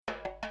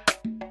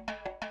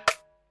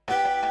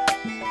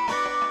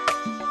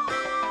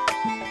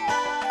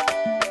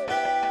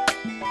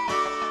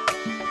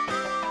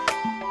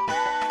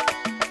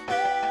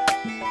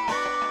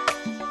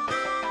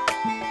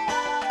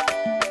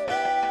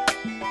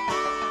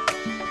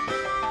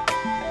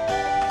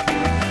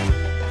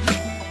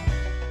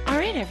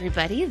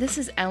everybody. This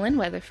is Ellen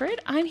Weatherford.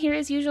 I'm here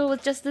as usual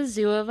with just the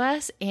zoo of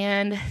us,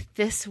 and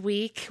this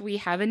week we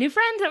have a new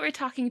friend that we're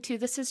talking to.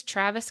 This is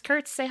Travis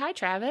Kurtz. Say hi,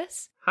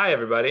 Travis. Hi,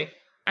 everybody.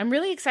 I'm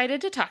really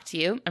excited to talk to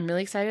you. I'm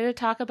really excited to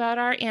talk about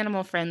our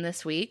animal friend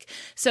this week.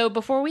 So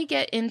before we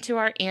get into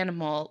our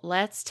animal,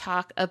 let's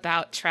talk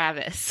about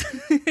Travis.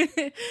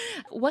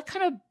 What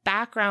kind of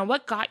background,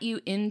 what got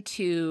you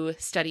into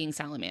studying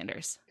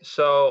salamanders?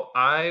 So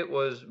I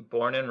was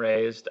born and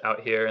raised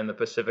out here in the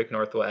Pacific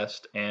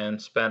Northwest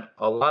and spent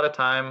a lot of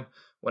time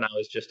when I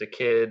was just a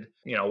kid,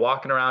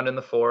 walking around in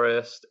the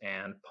forest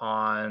and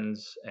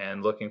ponds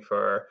and looking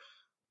for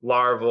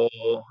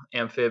larval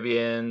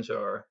amphibians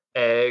or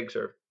eggs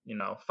or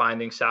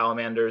finding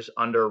salamanders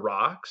under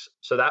rocks.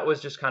 So that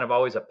was just kind of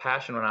always a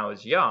passion when I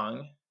was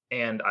young.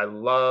 And I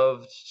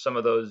loved some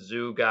of those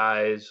zoo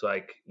guys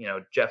like,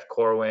 Jeff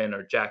Corwin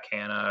or Jack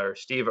Hanna or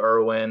Steve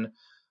Irwin.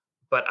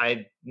 But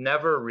I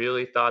never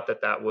really thought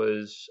that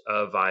was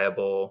a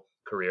viable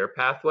career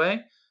pathway.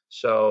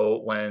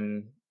 So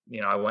when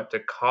I went to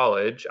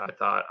college, I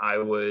thought I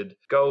would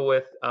go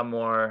with a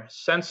more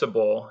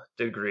sensible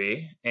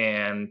degree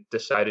and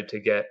decided to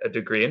get a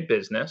degree in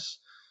business.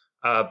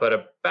 But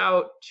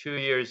about 2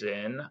 years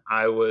in,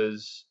 I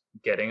was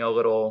getting a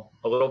little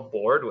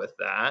bored with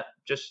that.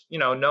 Just,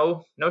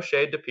 no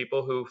shade to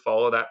people who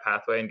follow that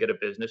pathway and get a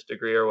business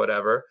degree or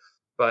whatever.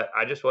 But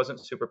I just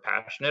wasn't super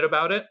passionate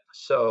about it.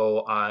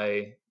 So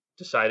I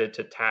decided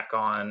to tack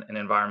on an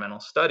environmental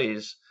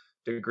studies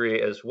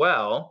degree as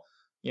well,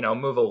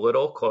 move a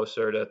little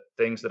closer to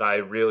things that I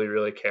really,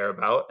 really care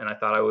about. And I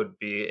thought I would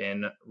be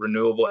in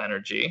renewable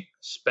energy.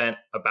 Spent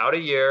about a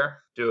year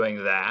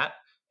doing that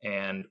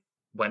and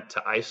went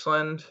to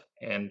Iceland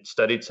and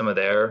studied some of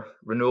their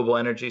renewable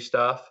energy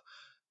stuff.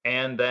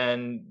 And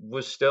then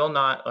was still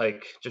not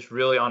just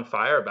really on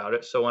fire about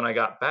it. So when I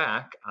got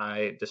back,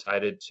 I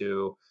decided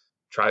to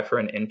try for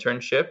an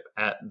internship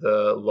at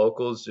the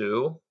local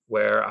zoo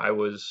where I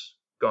was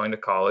going to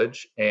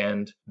college.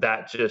 And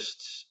that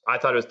I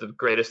thought it was the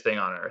greatest thing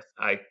on earth.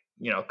 I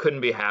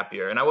couldn't be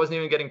happier. And I wasn't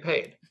even getting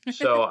paid.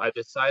 So I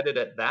decided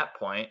at that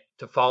point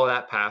to follow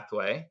that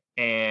pathway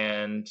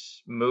and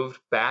moved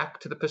back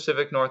to the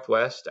Pacific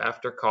Northwest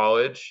after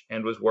college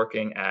and was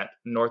working at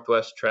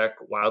Northwest Trek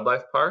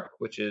Wildlife Park,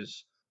 which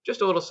is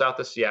just a little south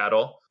of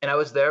Seattle. And I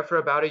was there for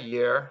about a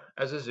year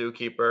as a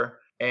zookeeper.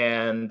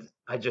 And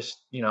I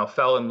just,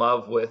 fell in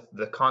love with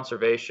the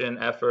conservation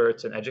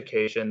efforts and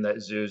education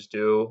that zoos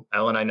do.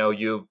 Ellen, I know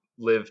you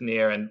live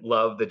near and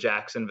love the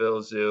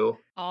Jacksonville Zoo.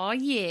 Oh,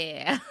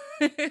 yeah.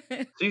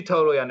 So you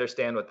totally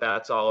understand what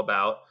that's all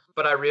about.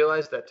 But I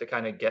realized that to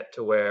kind of get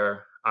to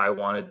where I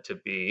wanted to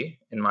be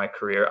in my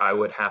career, I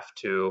would have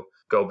to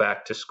go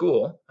back to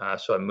school.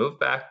 So I moved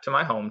back to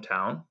my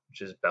hometown,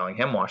 which is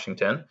Bellingham,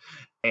 Washington,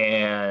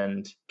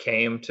 and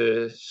came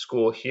to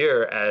school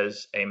here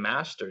as a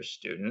master's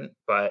student.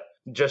 But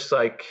just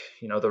like,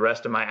 the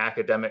rest of my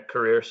academic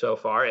career so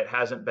far, it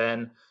hasn't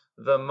been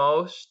the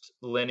most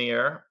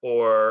linear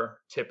or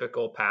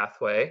typical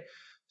pathway.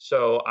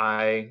 So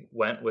I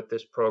went with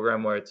this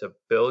program where it's a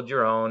build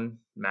your own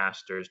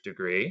master's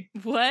degree.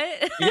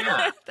 What?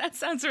 Yeah. That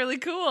sounds really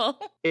cool.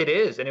 It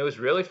is. And it was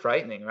really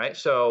frightening, right?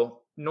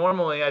 So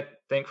normally, I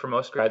think for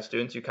most grad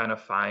students, you kind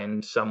of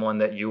find someone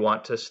that you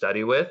want to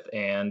study with,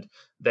 and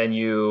then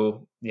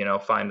you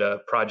find a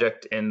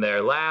project in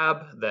their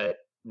lab that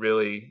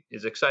really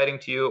is exciting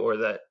to you or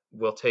that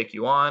will take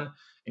you on,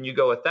 and you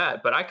go with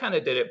that. But I kind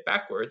of did it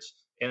backwards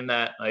in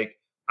that,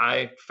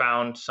 I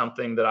found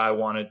something that I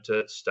wanted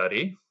to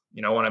study.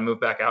 When I moved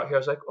back out here, I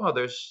was like, oh,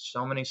 there's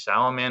so many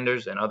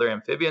salamanders and other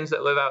amphibians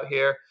that live out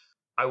here.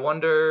 I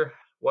wonder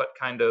what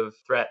kind of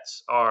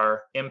threats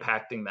are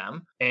impacting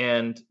them.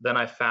 And then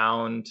I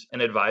found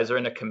an advisor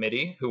and a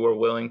committee who were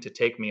willing to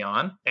take me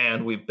on.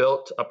 And we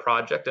built a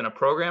project and a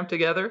program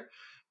together.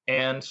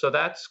 And so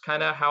that's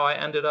kind of how I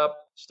ended up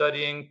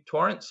studying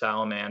torrent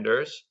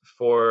salamanders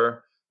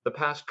for the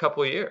past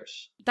couple of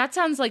years. That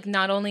sounds like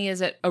not only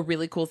is it a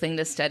really cool thing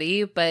to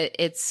study, but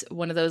it's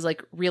one of those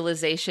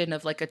realization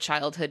of a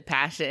childhood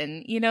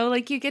passion, you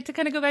get to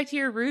kind of go back to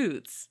your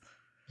roots.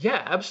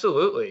 Yeah,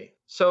 absolutely.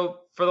 So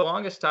for the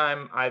longest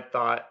time, I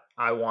thought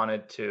I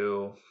wanted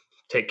to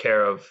take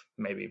care of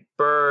maybe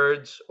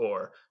birds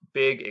or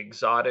big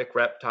exotic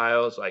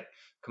reptiles like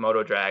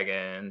Komodo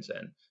dragons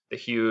and the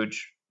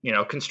huge,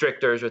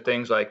 constrictors or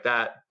things like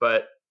that.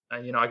 But,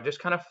 I just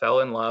kind of fell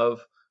in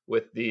love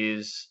with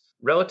these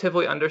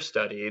relatively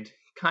understudied,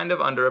 kind of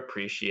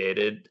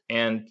underappreciated,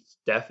 and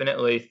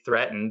definitely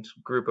threatened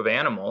group of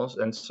animals.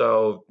 And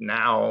so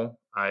now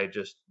I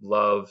just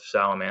love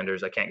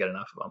salamanders. I can't get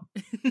enough of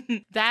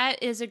them.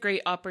 That is a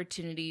great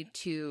opportunity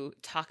to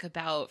talk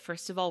about,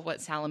 first of all,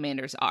 what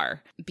salamanders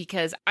are,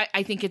 because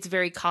I think it's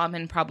very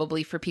common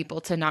probably for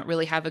people to not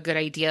really have a good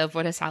idea of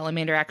what a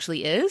salamander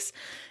actually is.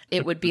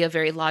 It would be a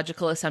very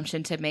logical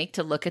assumption to make,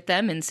 to look at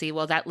them and see,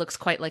 well, that looks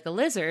quite like a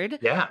lizard.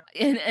 Yeah.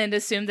 And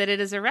assume that it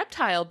is a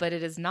reptile, but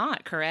it is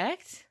not,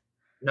 correct?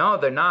 No,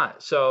 they're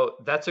not. So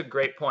that's a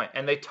great point.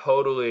 And they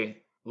totally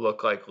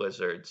look like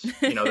lizards.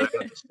 They've got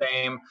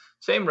the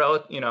same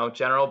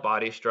general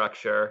body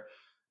structure.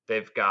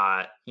 They've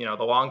got,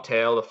 the long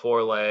tail, the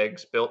four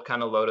legs, built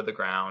kind of low to the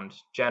ground,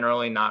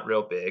 generally not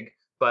real big,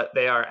 but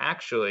they are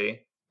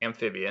actually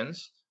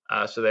amphibians.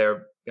 So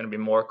they're going to be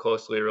more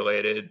closely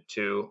related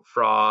to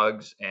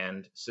frogs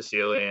and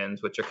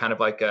caecilians, which are kind of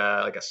like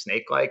a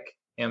snake-like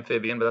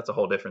amphibian, but that's a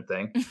whole different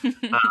thing.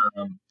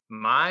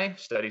 My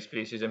study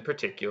species in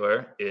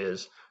particular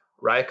is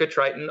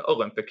Rhycotriton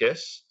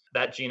olympicus.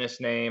 That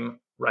genus name,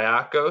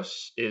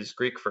 Ryakos, is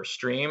Greek for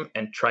stream,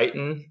 and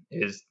Triton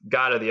is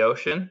god of the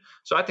ocean.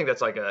 So I think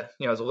that's like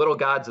as a little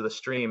gods of the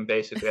stream,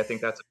 basically. I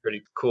think that's a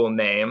pretty cool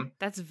name.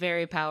 That's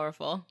very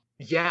powerful.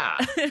 Yeah.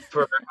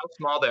 For how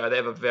small they are, they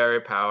have a very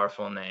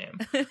powerful name.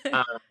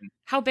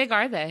 How big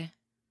are they?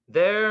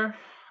 They're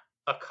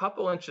a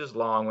couple inches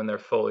long when they're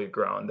fully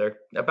grown. They're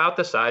about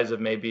the size of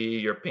maybe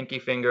your pinky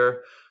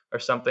finger or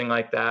something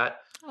like that.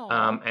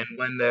 And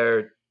when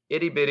they're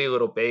itty bitty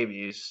little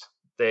babies,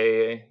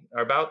 they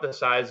are about the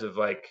size of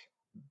like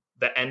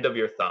the end of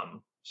your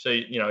thumb. So,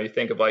 you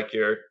think of like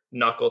your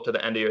knuckle to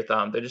the end of your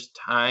thumb. They're just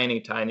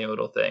tiny, tiny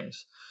little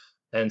things.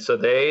 And so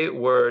they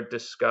were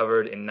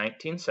discovered in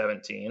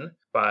 1917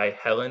 by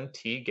Helen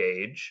T.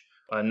 Gage,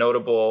 a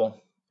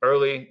notable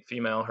early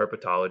female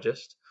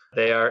herpetologist.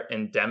 They are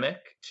endemic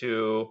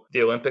to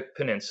the Olympic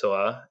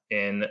Peninsula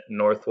in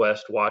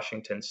northwest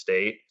Washington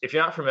state. If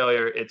you're not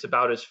familiar, it's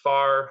about as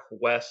far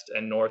west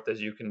and north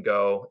as you can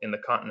go in the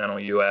continental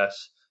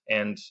U.S.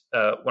 And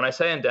when I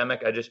say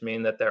endemic, I just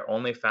mean that they're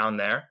only found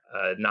there,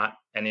 not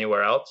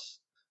anywhere else.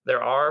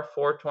 There are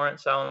 4 Torrent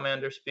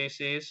Salamander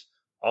species,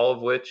 all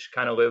of which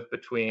kind of live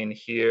between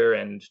here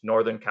and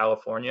Northern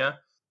California.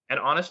 And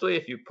honestly,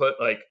 if you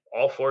put like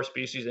all 4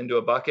 species into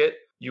a bucket,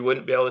 you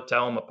wouldn't be able to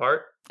tell them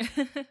apart.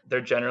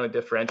 They're generally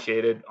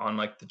differentiated on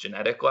like the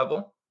genetic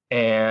level,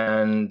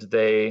 and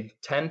they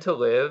tend to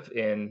live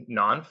in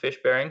non-fish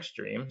bearing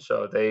streams.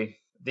 So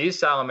these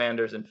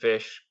salamanders and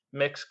fish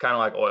mix kind of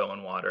like oil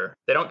and water.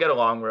 They don't get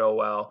along real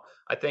well.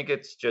 I think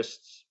it's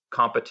just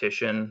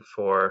competition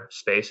for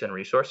space and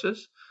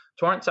resources.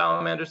 Torrent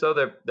salamanders,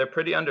 though, they're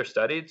pretty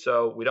understudied,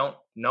 so we don't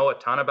know a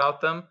ton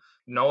about them.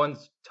 No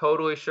one's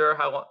totally sure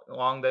how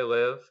long they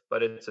live,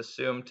 but it's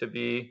assumed to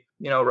be,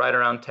 right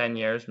around 10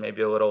 years,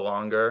 maybe a little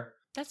longer.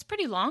 That's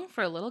pretty long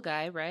for a little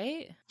guy,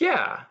 right?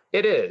 Yeah,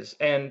 it is.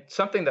 And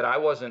something that I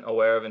wasn't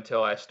aware of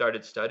until I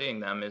started studying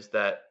them is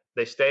that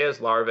they stay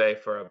as larvae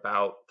for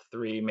about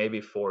 3,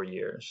 maybe 4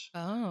 years.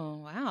 Oh,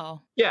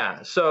 wow.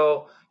 Yeah.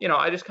 So,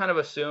 I just kind of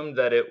assumed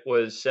that it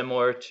was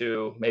similar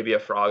to maybe a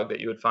frog that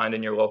you would find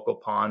in your local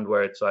pond,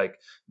 where it's like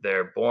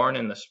they're born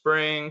in the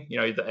spring,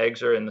 the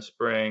eggs are in the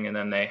spring, and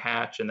then they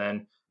hatch. And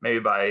then maybe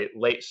by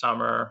late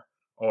summer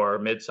or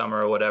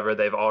midsummer or whatever,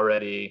 they've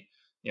already,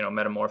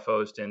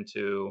 metamorphosed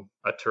into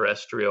a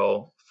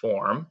terrestrial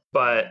form.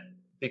 But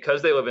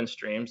because they live in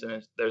streams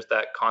and there's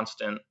that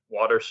constant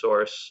water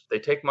source, they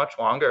take much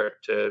longer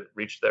to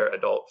reach their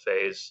adult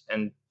phase.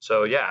 And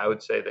so, yeah, I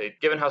would say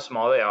given how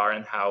small they are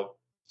and how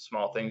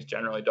small things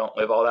generally don't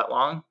live all that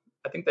long,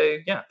 I think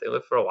they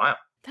live for a while.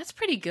 That's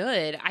pretty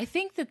good. I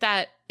think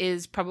that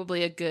is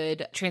probably a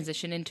good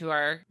transition into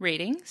our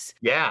ratings.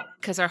 Yeah.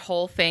 Because our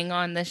whole thing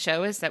on this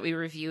show is that we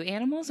review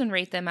animals and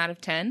rate them out of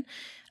 10.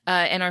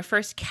 And our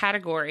first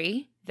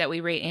category that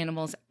we rate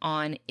animals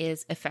on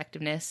is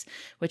effectiveness,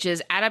 which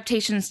is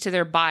adaptations to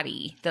their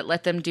body that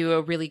let them do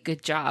a really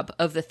good job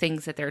of the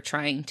things that they're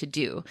trying to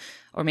do,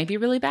 or maybe a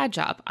really bad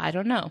job. I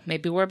don't know.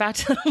 Maybe we're about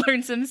to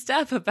learn some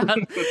stuff about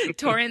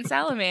torrent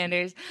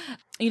salamanders.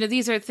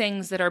 These are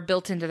things that are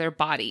built into their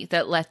body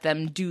that let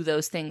them do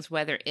those things,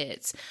 whether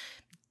it's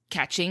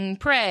catching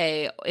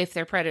prey if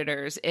they're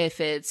predators, if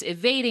it's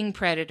evading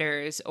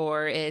predators,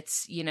 or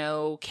it's,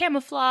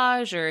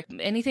 camouflage, or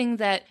anything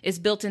that is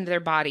built into their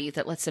body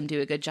that lets them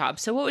do a good job.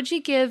 So what would you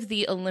give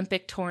the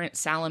Olympic torrent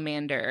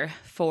salamander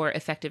for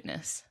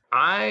effectiveness?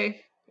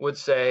 I would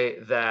say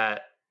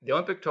that the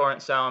Olympic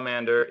torrent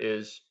salamander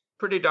is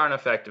pretty darn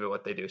effective at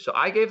what they do. So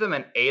I gave them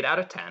an 8 out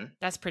of 10.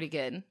 That's pretty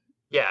good.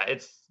 Yeah,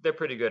 they're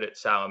pretty good at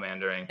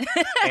salamandering.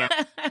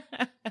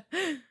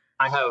 And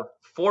I have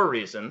 4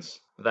 reasons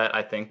that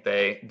I think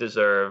they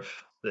deserve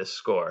this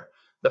score.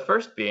 The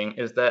first being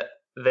is that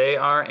they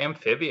are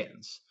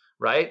amphibians,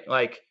 right?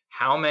 Like,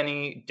 how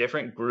many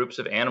different groups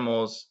of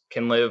animals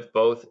can live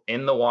both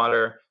in the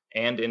water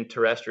and in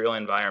terrestrial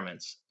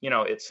environments?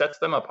 It sets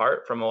them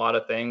apart from a lot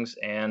of things.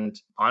 And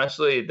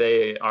honestly,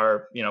 they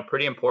are,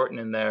 pretty important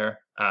in their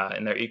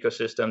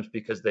ecosystems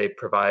because they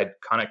provide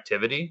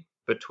connectivity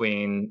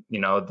between,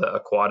 the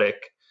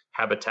aquatic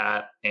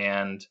habitat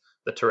and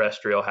the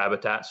terrestrial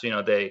habitat.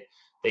 So,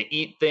 they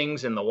eat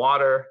things in the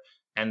water,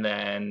 and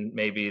then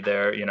maybe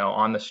they're,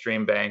 on the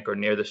stream bank or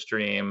near the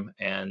stream,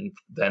 and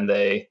then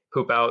they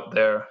poop out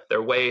their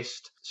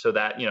waste. So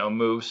that,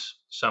 moves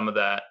some of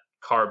that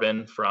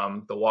carbon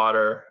from the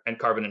water, and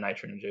carbon and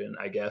nitrogen,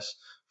 I guess,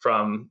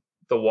 from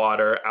the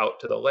water out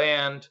to the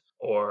land.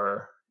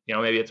 Or,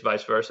 maybe it's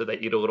vice versa. They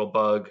eat a little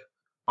bug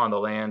on the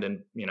land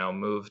and,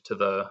 move to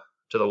the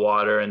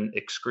water and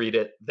excrete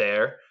it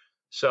there.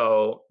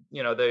 So,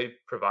 they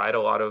provide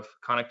a lot of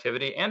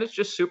connectivity, and it's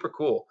just super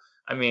cool.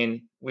 I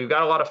mean, we've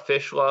got a lot of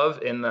fish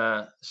love in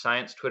the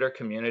science Twitter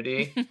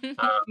community.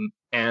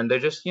 And they're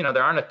just,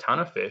 there aren't a ton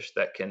of fish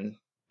that can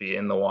be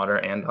in the water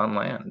and on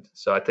land.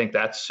 So I think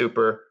that's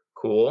super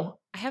cool.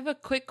 I have a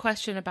quick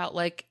question about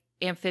like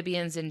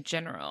amphibians in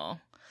general.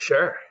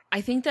 Sure.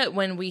 I think that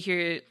when we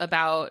hear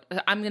about,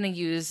 I'm going to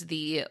use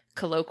the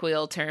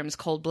colloquial terms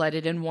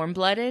cold-blooded and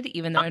warm-blooded,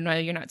 even though I know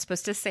you're not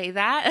supposed to say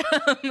that.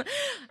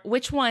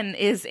 Which one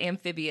is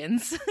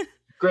amphibians?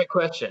 Great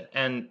question.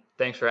 And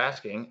thanks for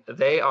asking.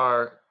 They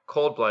are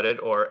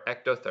cold-blooded or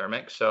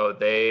ectothermic. So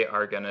they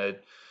are going to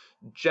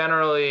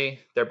generally,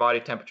 their body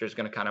temperature is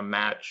going to kind of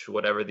match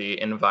whatever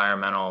the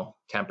environmental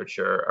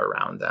temperature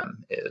around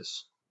them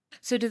is.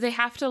 So do they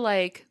have to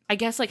I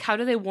guess how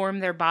do they warm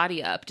their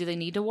body up? Do they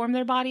need to warm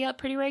their body up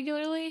pretty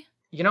regularly?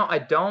 I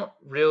don't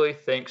really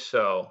think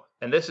so.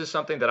 And this is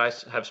something that I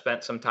have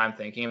spent some time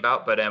thinking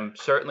about, but am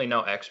certainly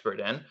no expert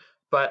in.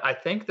 But I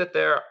think that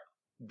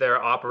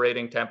their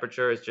operating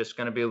temperature is just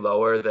going to be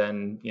lower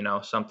than,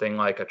 something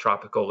like a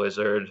tropical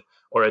lizard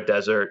or a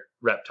desert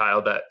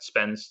reptile that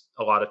spends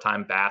a lot of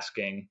time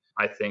basking.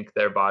 I think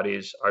their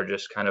bodies are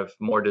just kind of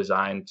more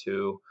designed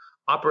to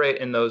operate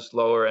in those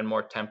lower and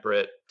more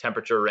temperate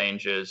temperature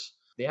ranges.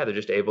 Yeah, they're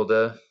just able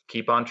to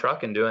keep on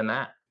trucking doing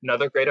that.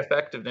 Another great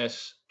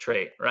effectiveness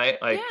trait, right?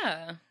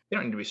 Yeah. You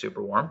don't need to be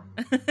super warm.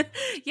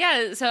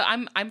 Yeah, so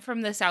I'm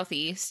from the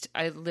Southeast.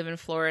 I live in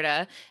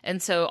Florida,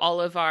 and so all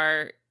of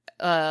our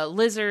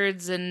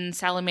lizards and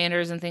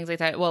salamanders and things like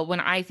that. Well, when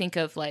I think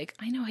of I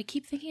know I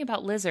keep thinking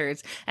about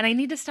lizards, and I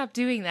need to stop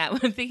doing that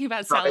when I'm thinking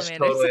about salamanders. It's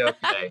totally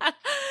okay.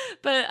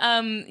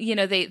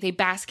 But they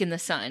bask in the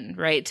sun,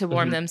 right, to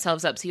warm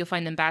themselves up. So you'll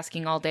find them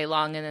basking all day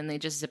long, and then they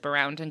just zip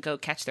around and go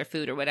catch their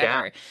food or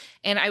whatever. Yeah.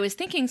 And I was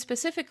thinking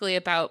specifically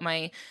about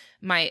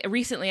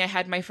recently I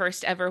had my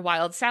first ever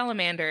wild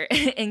salamander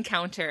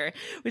encounter,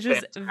 which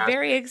was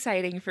very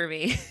exciting for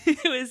me.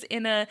 It was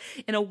in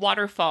a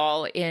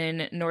waterfall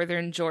in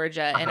northern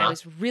Georgia, and I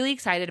was really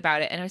excited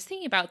about it. And I was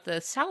thinking about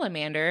the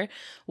salamander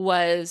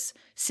was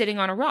sitting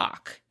on a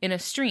rock in a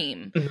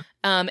stream.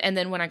 And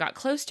then when I got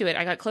close to it,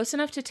 I got close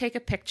enough to take a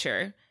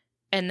picture,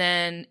 and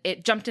then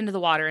it jumped into the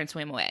water and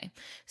swam away.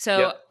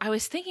 So I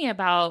was thinking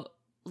about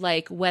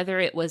whether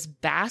it was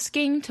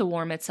basking to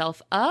warm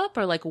itself up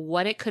or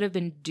what it could have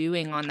been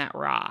doing on that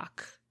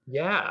rock.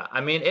 Yeah,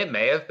 I mean, it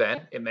may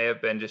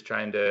have been just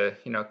trying to,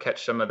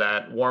 catch some of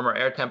that warmer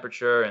air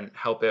temperature and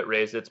help it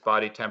raise its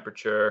body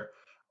temperature.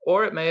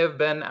 Or it may have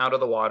been out of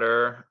the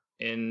water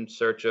in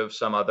search of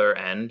some other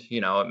end.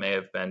 It may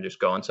have been just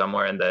going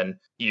somewhere, and then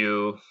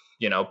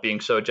being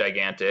so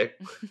gigantic,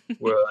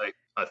 were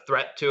a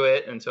threat to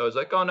it. And so it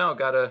was oh no,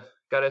 gotta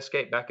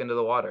escape back into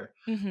the water.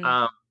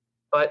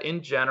 But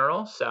in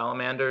general,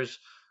 salamanders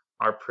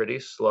are pretty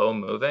slow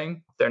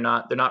moving. They're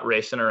not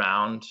racing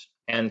around.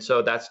 And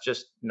so that's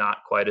just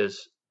not quite as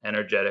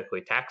energetically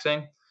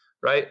taxing,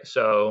 right?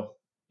 So,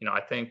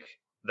 I think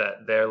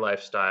that their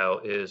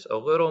lifestyle is a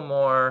little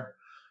more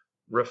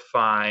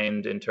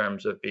refined in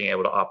terms of being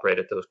able to operate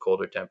at those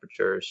colder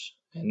temperatures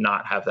and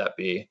not have that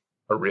be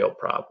a real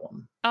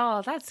problem.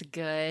 Oh, that's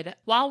good.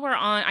 While we're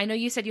on, I know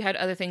you said you had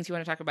other things you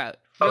want to talk about.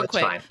 Real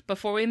quick, fine.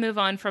 Before we move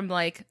on from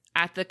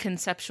at the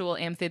conceptual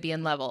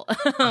amphibian level.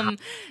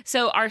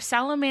 So are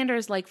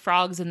salamanders like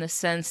frogs in the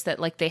sense that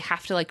they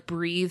have to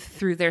breathe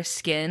through their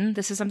skin?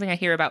 This is something I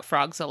hear about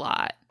frogs a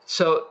lot.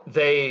 So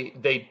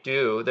they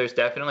do. There's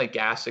definitely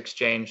gas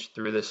exchange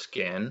through the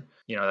skin.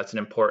 That's an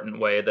important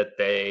way that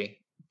they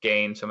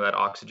gain some of that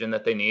oxygen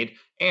that they need.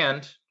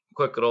 And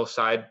quick little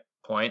side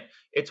point,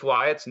 it's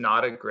why it's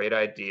not a great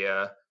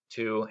idea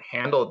to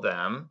handle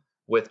them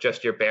with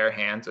just your bare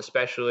hands,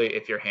 especially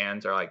if your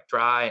hands are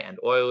dry and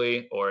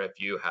oily, or if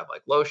you have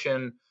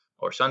lotion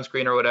or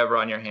sunscreen or whatever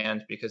on your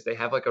hands, because they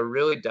have a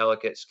really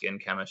delicate skin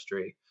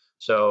chemistry.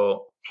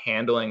 So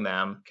handling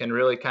them can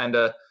really kind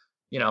of,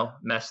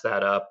 mess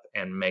that up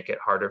and make it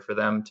harder for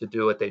them to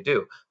do what they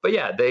do. But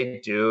yeah,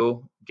 they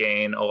do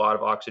gain a lot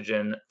of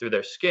oxygen through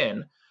their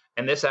skin.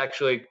 And this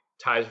actually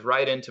ties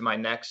right into my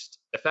next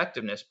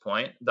effectiveness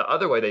point. The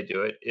other way they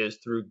do it is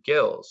through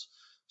gills.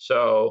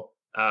 So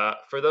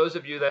for those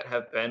of you that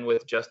have been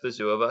with Just the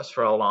Zoo of Us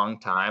for a long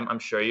time, I'm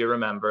sure you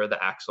remember the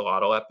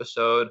axolotl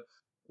episode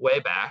way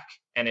back.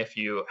 And if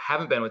you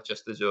haven't been with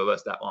Just the Zoo of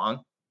Us that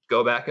long,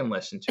 go back and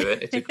listen to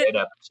it. It's a great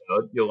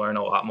episode. You'll learn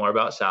a lot more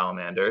about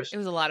salamanders. It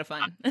was a lot of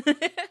fun.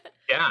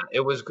 Yeah, it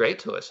was great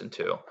to listen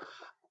to.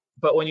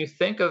 But when you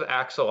think of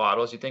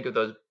axolotls, you think of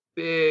those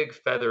big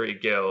feathery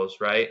gills,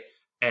 right?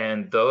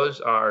 And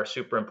those are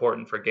super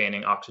important for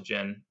gaining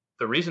oxygen.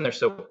 The reason they're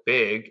so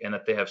big and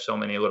that they have so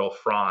many little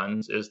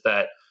fronds is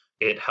that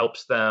it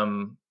helps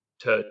them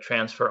to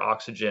transfer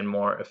oxygen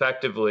more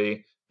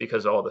effectively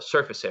because of all the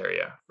surface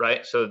area,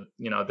 right? So,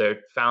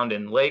 they're found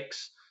in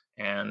lakes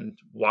and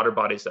water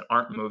bodies that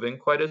aren't moving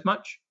quite as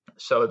much.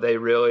 So they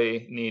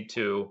really need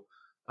to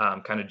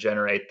kind of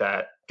generate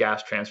that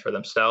gas transfer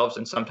themselves.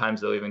 And sometimes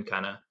they'll even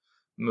kind of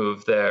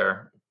move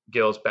their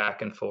gills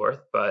back and forth.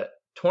 But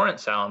torrent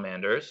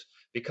salamanders,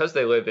 because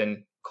they live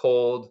in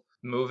cold,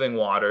 moving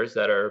waters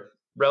that are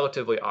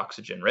relatively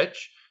oxygen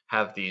rich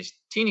have these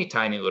teeny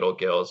tiny little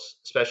gills,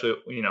 especially,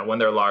 when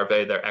they're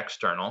larvae, they're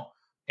external.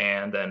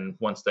 And then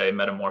once they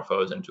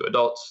metamorphose into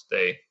adults,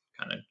 they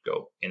kind of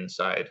go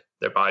inside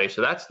their body.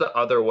 So that's the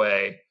other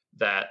way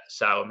that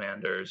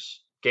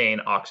salamanders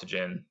gain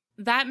oxygen.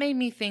 That made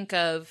me think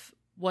of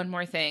one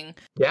more thing.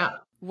 Yeah.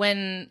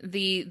 When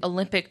the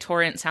Olympic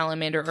torrent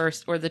salamander,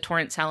 or the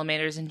torrent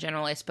salamanders in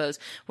general, I suppose,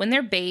 when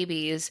they're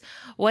babies,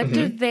 what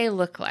do they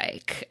look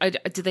like?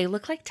 Do they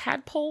look like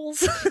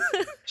tadpoles?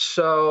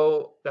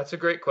 So that's a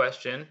great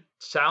question.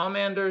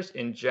 Salamanders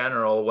in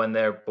general, when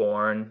they're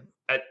born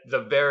at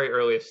the very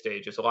earliest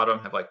stages, a lot of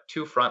them have like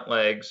 2 front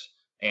legs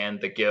and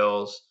the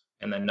gills,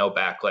 and then no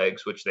back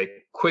legs, which they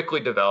quickly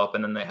develop.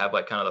 And then they have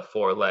like kind of the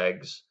 4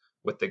 legs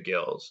with the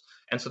gills.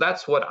 And so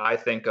that's what I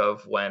think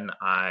of when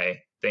I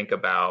think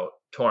about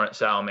torrent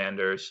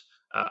salamanders.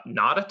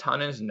 Not a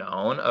ton is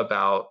known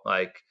about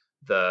like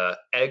the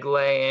egg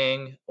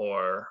laying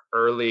or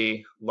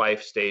early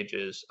life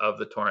stages of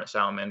the torrent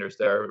salamanders.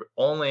 There are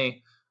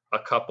only a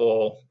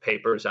couple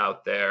papers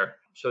out there.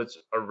 So it's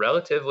a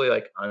relatively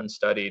like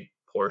unstudied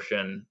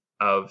portion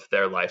of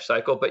their life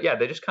cycle. But yeah,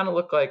 they just kind of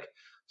look like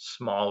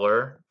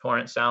smaller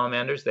torrent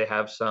salamanders. They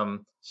have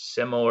some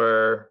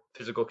similar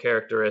physical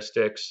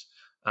characteristics,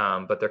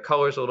 but their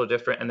color is a little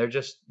different. And they're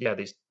just,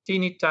 these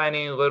teeny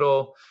tiny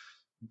little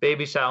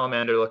baby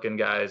salamander looking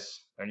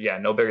guys. And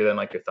no bigger than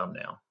like your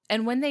thumbnail.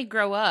 And when they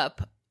grow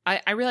up,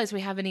 I realize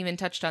we haven't even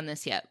touched on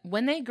this yet.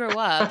 When they grow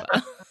up,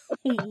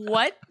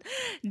 what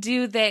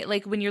do they,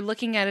 like when you're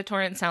looking at a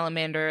torrent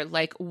salamander,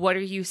 like what are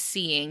you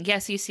seeing?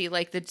 Yes, you see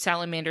like the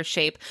salamander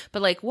shape,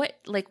 but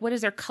what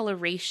is their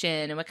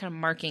coloration and what kind of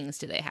markings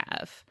do they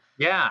have?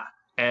 Yeah.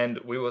 And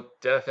we will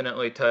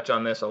definitely touch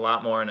on this a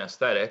lot more in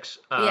aesthetics.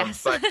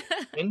 Yes. But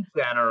in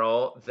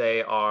general,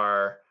 they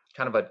are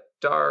kind of a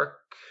dark,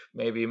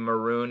 maybe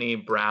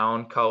maroony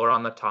brown color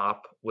on the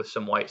top with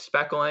some white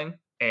speckling.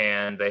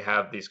 And they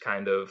have these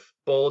kind of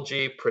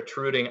bulgy,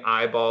 protruding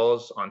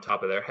eyeballs on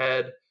top of their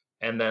head.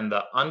 And then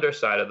the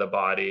underside of the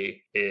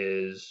body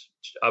is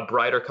a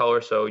brighter color,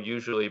 so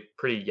usually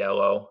pretty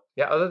yellow.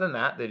 Yeah, other than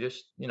that, they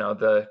just,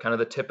 the kind of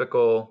the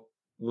typical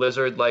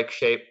lizard-like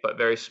shape, but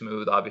very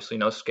smooth, obviously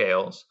no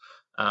scales.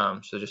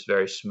 So just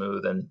very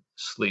smooth and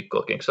sleek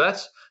looking. So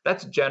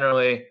that's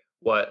generally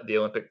what the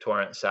Olympic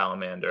torrent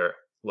salamander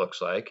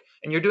looks like.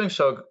 And you're doing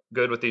so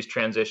good with these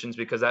transitions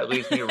because that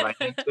leads me right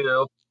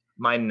into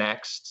my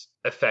next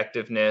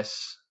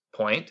effectiveness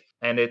point.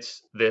 And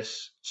it's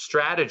this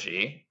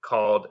strategy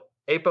called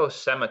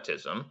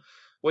aposematism,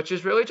 which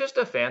is really just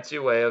a fancy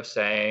way of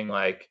saying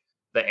like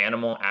the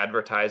animal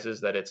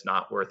advertises that it's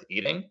not worth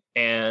eating.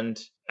 And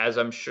as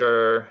I'm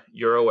sure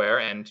you're aware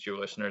and your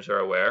listeners are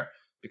aware,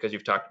 because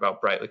you've talked about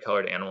brightly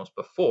colored animals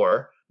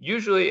before,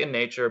 usually in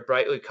nature,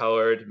 brightly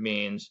colored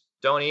means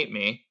don't eat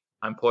me,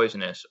 I'm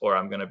poisonous, or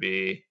I'm going to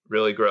be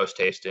really gross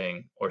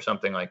tasting, or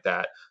something like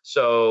that.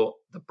 So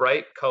the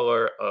bright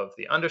color of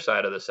the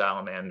underside of the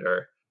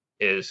salamander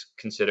is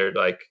considered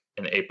like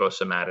an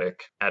aposematic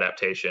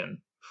adaptation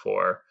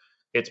for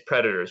its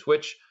predators,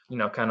 which,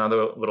 kind of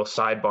a little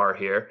sidebar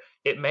here,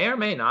 it may or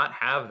may not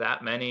have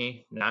that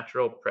many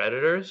natural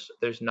predators.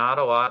 There's not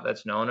a lot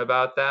that's known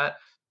about that.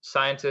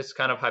 Scientists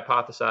kind of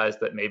hypothesize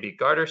that maybe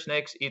garter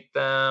snakes eat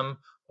them,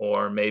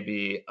 or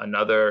maybe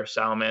another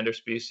salamander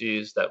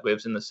species that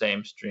lives in the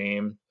same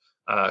stream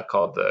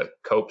called the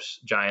Cope's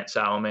giant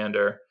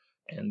salamander.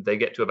 And they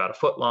get to about a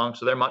foot long,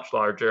 so they're much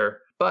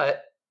larger.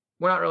 But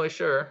we're not really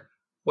sure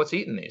what's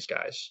eating these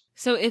guys.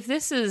 So if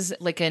this is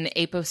like an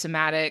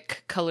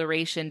aposematic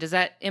coloration, does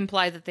that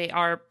imply that they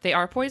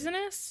are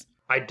poisonous?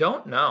 I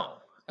don't know.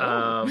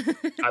 Oh.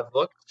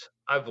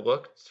 I've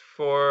looked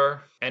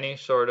for any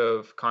sort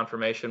of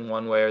confirmation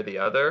one way or the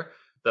other.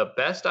 The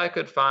best I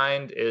could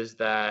find is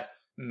that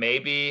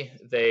maybe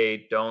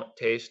they don't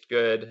taste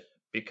good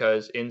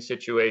because in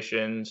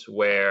situations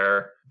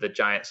where the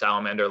giant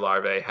salamander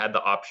larvae had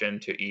the option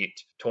to eat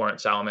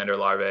torrent salamander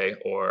larvae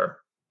or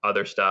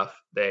other stuff,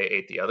 they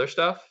ate the other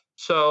stuff.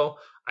 So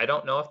I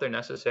don't know if they're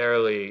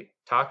necessarily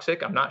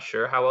toxic. I'm not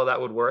sure how well that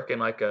would work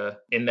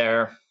in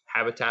their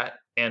habitat,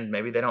 and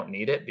maybe they don't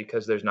need it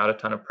because there's not a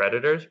ton of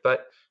predators.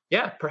 But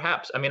yeah,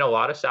 perhaps. I mean, a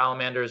lot of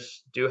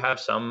salamanders do have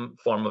some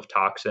form of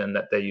toxin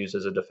that they use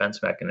as a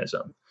defense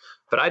mechanism.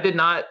 But I did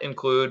not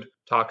include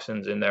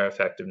toxins in their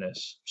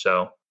effectiveness.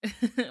 So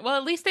well,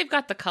 at least they've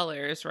got the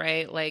colors,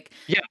 right? Like,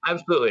 yeah,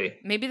 absolutely.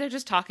 Maybe they're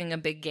just talking a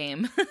big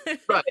game.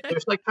 Right.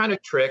 There's like trying to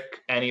trick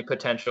any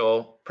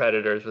potential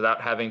predators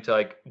without having to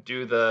like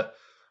do the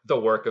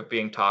work of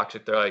being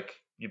toxic. They're like,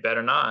 you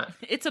better not.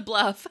 It's a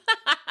bluff.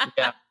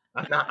 Yeah.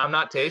 I'm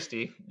not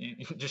tasty.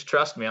 You just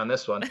trust me on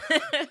this one.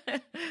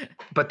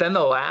 But then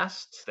the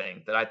last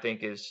thing that I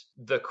think is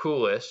the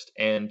coolest,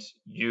 and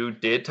you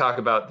did talk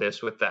about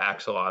this with the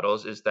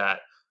axolotls, is that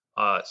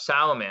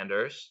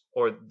salamanders,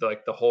 or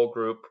the whole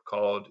group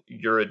called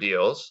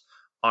urodials,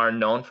 are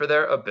known for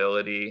their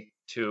ability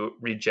to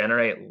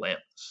regenerate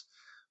limbs,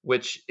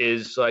 which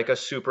is like a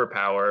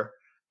superpower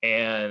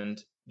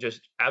and just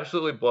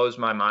absolutely blows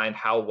my mind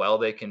how well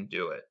they can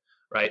do it.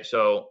 right?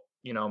 So,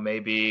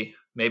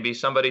 maybe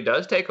somebody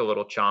does take a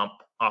little chomp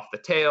off the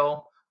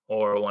tail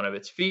or one of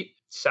its feet.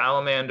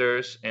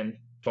 Salamanders, and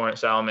torrent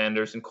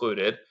salamanders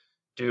included,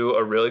 do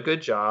a really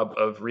good job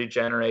of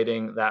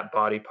regenerating that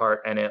body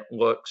part, and it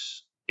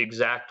looks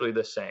exactly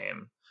the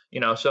same.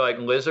 So like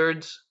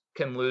lizards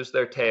can lose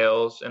their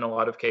tails in a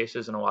lot of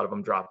cases, and a lot of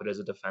them drop it as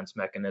a defense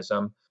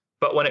mechanism.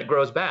 But when it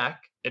grows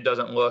back, it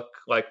doesn't look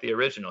like the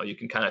original. You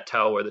can kind of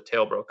tell where the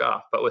tail broke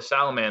off. But with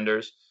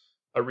salamanders,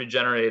 a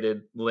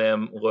regenerated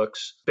limb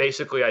looks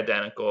basically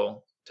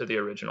identical to the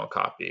original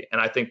copy. And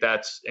I think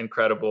that's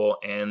incredible.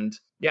 And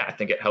yeah, I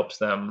think it helps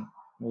them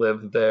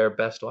live their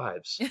best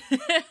lives.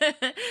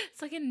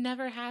 It's like it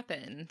never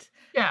happened.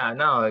 Yeah,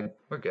 no,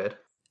 we're good.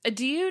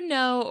 Do you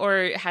know,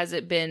 or has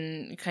it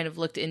been kind of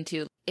looked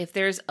into, if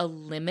there's a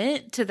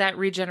limit to that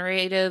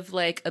regenerative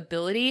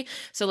ability?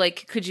 So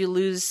could you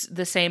lose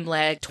the same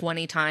leg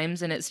 20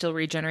 times and it still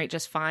regenerate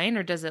just fine?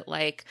 Or does it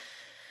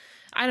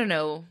I don't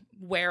know,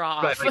 wear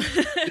off? Right,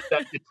 does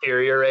that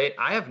deteriorate?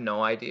 I have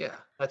no idea.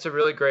 That's a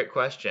really great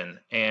question.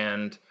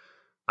 And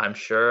I'm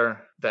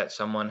sure that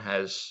someone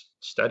has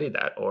studied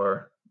that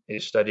or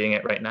is studying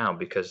it right now,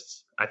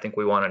 because I think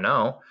we want to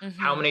know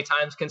how many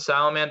times can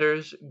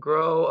salamanders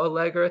grow a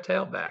leg or a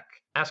tail back?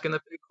 Asking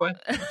the big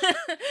question.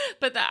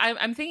 But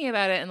I'm thinking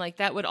about it, and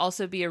that would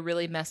also be a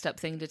really messed up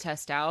thing to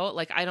test out.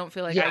 I don't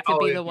feel like I could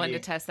be the one to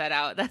test that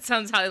out. That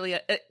sounds highly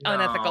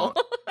unethical.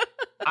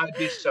 I'd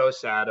be so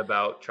sad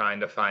about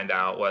trying to find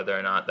out whether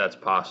or not that's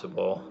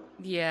possible.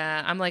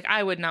 Yeah, I'm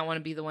I would not want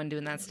to be the one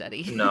doing that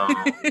study. No.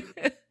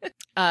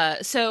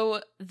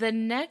 So the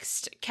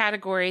next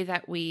category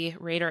that we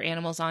rate our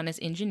animals on is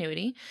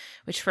ingenuity,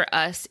 which for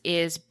us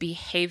is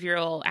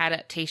behavioral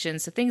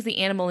adaptations. So things the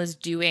animal is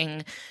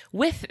doing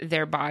with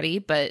their body,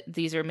 but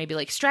these are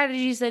maybe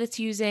strategies that it's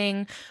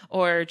using,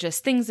 or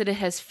just things that it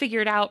has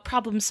figured out,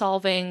 problem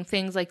solving,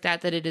 things like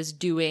that it is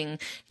doing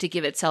to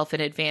give itself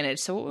an advantage.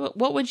 So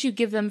what would you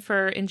give them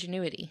for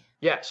ingenuity?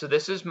 Yeah, so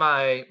this is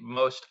my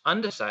most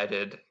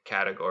undecided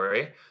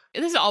category.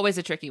 This is always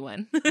a tricky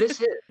one.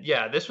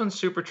 This one's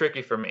super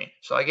tricky for me.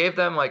 So I gave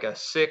them a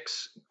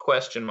 6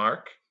 question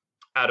mark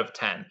out of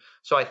 10.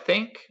 So I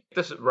think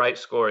this right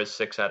score is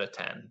 6 out of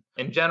 10.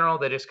 In general,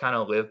 they just kind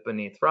of live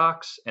beneath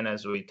rocks. And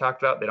as we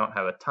talked about, they don't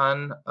have a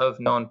ton of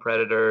known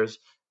predators,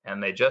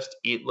 and they just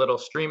eat little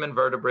stream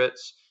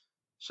invertebrates.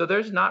 So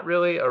there's not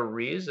really a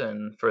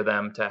reason for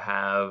them to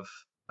have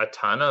a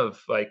ton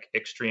of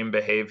extreme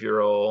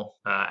behavioral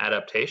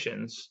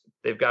adaptations.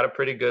 They've got a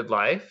pretty good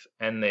life,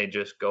 and they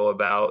just go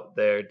about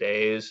their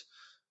days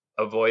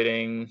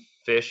avoiding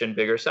fish and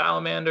bigger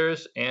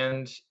salamanders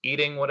and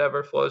eating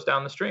whatever flows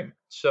down the stream.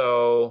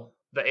 So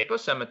the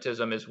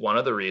aposematism is one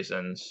of the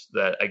reasons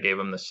that I gave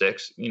them the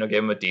 6, gave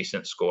them a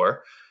decent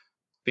score,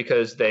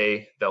 because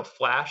they'll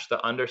flash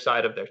the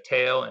underside of their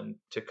tail and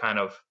to kind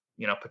of,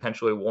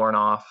 potentially warn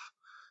off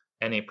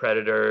any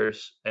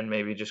predators, and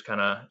maybe just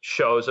kind of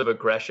shows of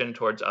aggression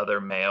towards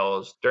other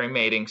males during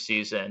mating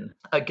season.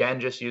 Again,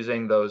 just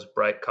using those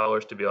bright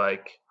colors to be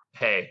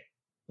hey,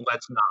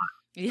 let's not.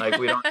 We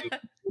don't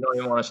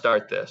even want to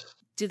start this.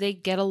 Do they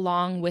get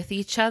along with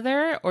each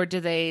other, or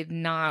do they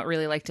not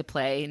really like to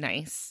play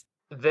nice?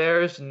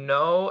 There's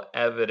no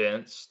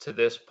evidence to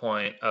this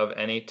point of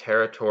any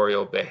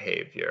territorial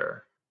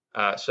behavior.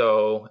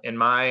 So in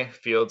my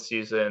field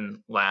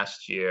season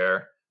last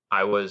year,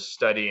 I was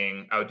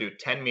studying, I would do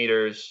 10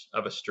 meters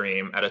of a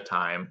stream at a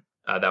time.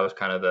 That was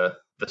kind of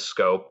the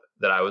scope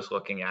that I was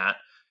looking at.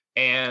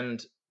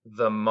 And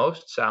the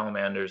most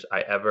salamanders I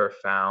ever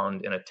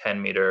found in a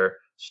 10-meter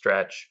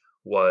stretch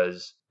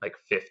was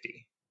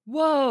 50.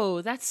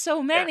 Whoa, that's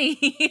so many.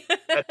 Yeah.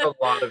 That's a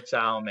lot of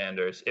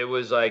salamanders. It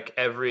was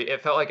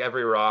it felt like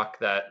every rock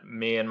that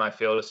me and my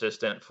field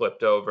assistant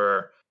flipped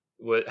over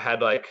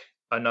had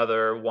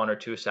another 1 or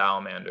 2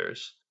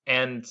 salamanders.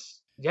 And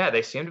yeah,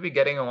 they seemed to be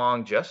getting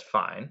along just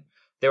fine.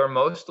 They were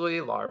mostly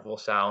larval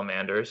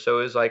salamanders, so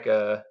it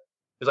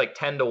was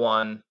 10 to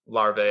 1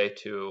 larvae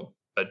to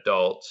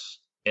adults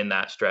in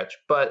that stretch.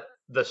 But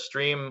the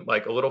stream,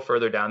 a little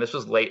further down, this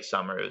was late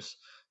summers,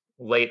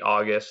 late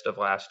August of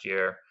last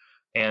year,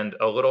 and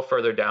a little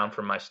further down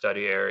from my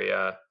study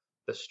area,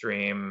 the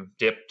stream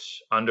dipped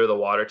under the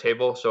water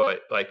table. So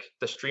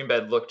the stream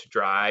bed looked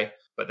dry,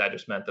 but that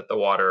just meant that the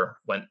water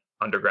went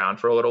underground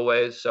for a little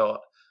ways. So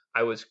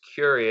I was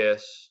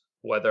curious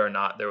whether or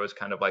not there was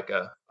kind of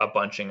a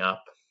bunching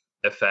up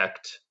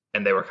effect,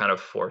 and they were kind of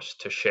forced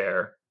to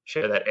share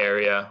that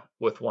area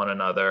with one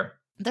another.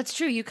 That's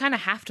true. You kind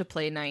of have to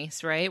play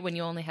nice, right? When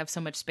you only have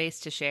so much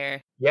space to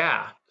share.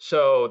 Yeah.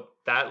 So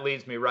that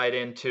leads me right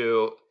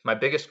into my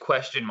biggest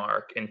question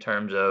mark in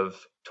terms of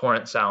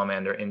torrent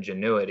salamander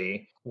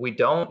ingenuity. We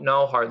don't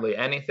know hardly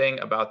anything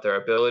about their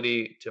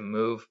ability to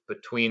move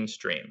between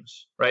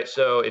streams, right?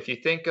 So if you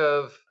think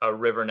of a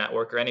river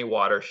network or any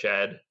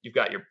watershed, you've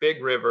got your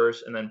big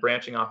rivers, and then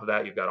branching off of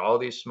that, you've got all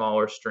these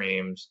smaller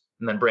streams.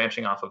 And then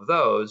branching off of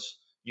those,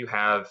 you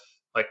have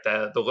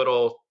the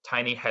little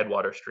tiny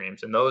headwater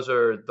streams. And those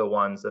are the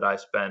ones that I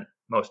spent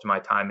most of my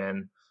time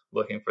in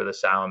looking for the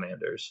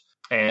salamanders.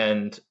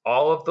 And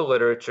all of the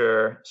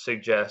literature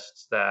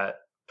suggests that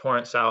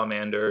torrent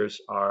salamanders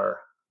are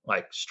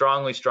like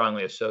strongly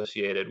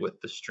associated with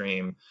the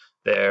stream.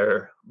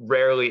 They're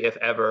rarely, if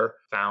ever,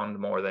 found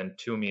more than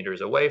 2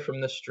 meters away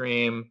from the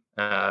stream.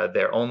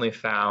 They're only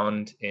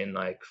found in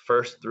like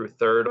first through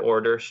third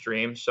order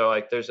streams. So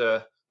like there's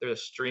a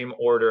stream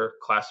order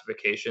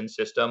classification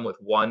system, with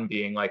one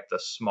being like the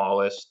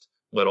smallest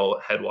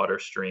little headwater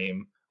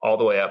stream, all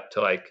the way up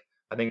to like,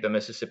 I think the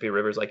Mississippi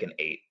River is like an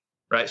 8,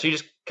 right? So you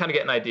just kind of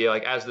get an idea,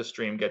 like as the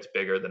stream gets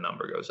bigger, the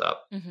number goes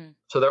up. Mm-hmm.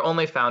 So they're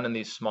only found in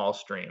these small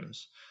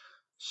streams.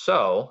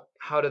 So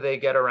how do they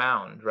get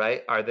around,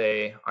 right? Are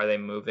they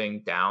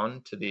moving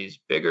down to these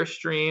bigger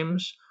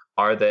streams?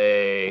 Are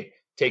they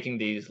taking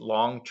these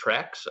long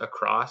treks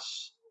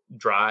across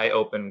dry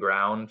open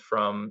ground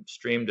from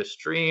stream to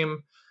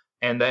stream?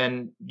 And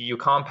then you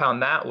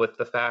compound that with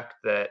the fact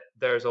that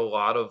there's a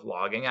lot of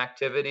logging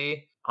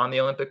activity on the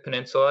Olympic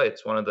Peninsula.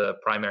 It's one of the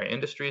primary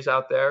industries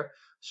out there.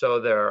 So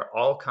there are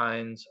all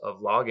kinds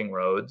of logging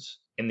roads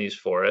in these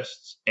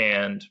forests,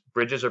 and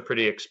bridges are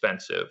pretty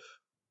expensive,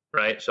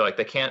 right? So like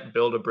they can't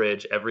build a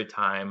bridge every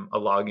time a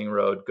logging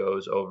road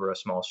goes over a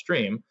small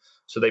stream.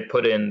 So they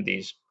put in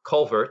these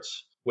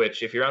culverts,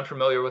 which if you're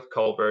unfamiliar with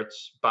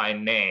culverts by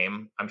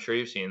name, I'm sure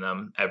you've seen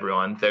them,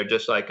 everyone. They're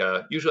just like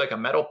usually like a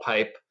metal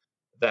pipe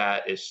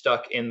that is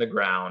stuck in the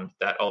ground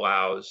that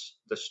allows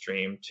the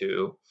stream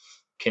to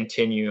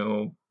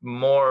continue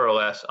more or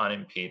less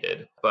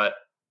unimpeded. But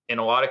in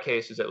a lot of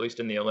cases, at least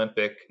in the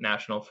Olympic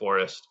National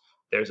Forest,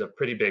 there's a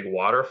pretty big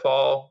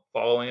waterfall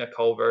following a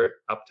culvert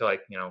up to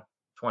like,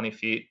 20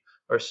 feet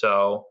or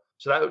so.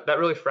 So that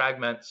really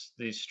fragments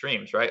these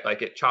streams, right?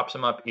 Like it chops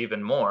them up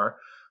even more.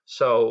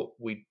 So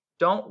we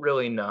don't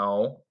really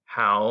know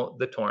how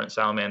the torrent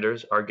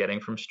salamanders are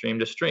getting from stream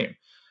to stream.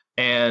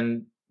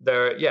 And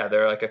there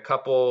are like a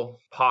couple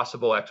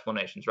possible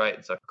explanations, right?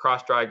 It's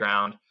across dry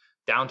ground,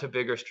 down to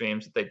bigger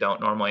streams that they don't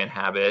normally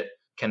inhabit.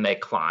 Can they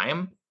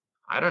climb?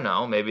 I don't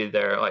know. Maybe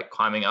they're like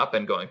climbing up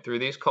and going through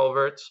these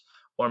culverts,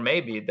 or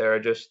maybe there are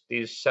just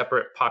these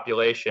separate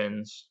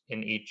populations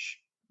in each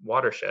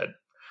watershed.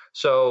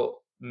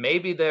 So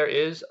maybe there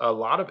is a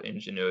lot of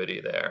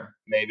ingenuity there.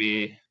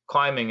 Maybe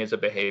climbing is a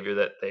behavior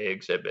that they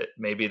exhibit.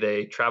 Maybe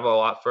they travel a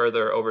lot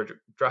further over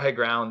dry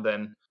ground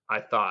than I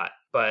thought,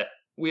 but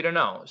we don't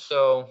know.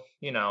 So,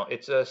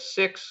 it's a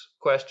 6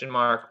 question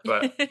mark,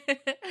 but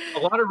a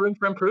lot of room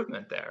for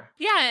improvement there.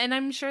 Yeah, and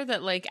I'm sure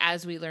that like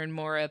as we learn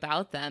more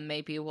about them,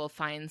 maybe we'll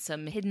find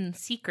some hidden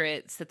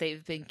secrets that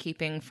they've been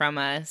keeping from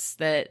us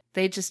that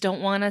they just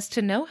don't want us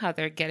to know how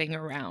they're getting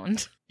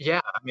around.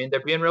 Yeah, I mean,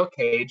 they're being real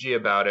cagey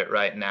about it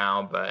right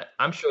now, but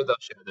I'm sure they'll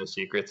share their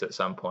secrets at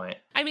some point.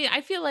 I mean,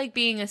 I feel like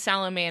being a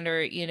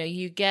salamander,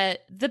 you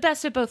get the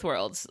best of both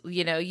worlds.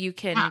 You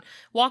can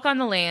walk on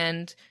the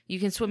land, you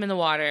can swim in the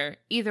water.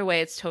 Either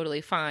way, it's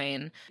totally fine.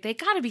 They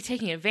got to be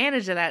taking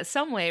advantage of that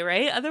some way,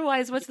 right?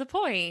 Otherwise, what's the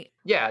point?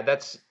 Yeah,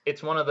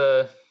 it's one of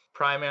the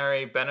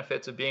primary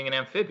benefits of being an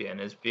amphibian,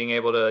 is being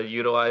able to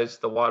utilize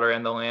the water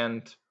and the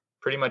land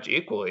pretty much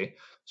equally.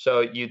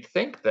 So you'd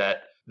think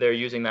that they're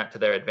using that to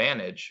their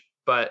advantage,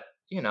 but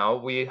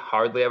we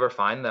hardly ever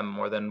find them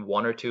more than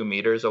 1 or 2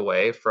 meters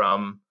away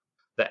from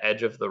the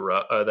edge of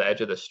the edge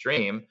of the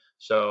stream.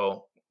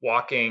 So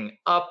walking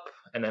up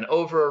and then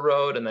over a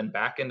road and then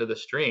back into the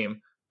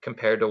stream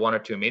compared to 1 or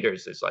 2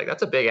 meters is like,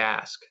 that's a big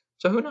ask.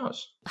 So who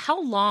knows?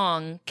 How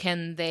long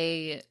can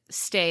they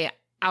stay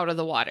out of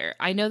the water?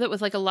 I know that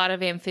with like a lot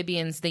of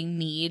amphibians, they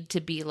need to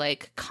be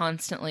like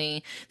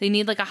constantly, they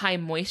need like a high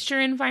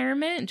moisture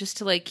environment just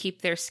to like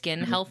keep their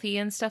skin healthy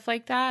and stuff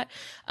like that.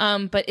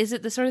 But is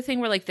it the sort of thing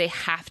where like they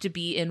have to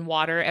be in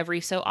water every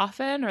so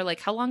often, or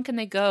like how long can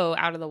they go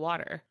out of the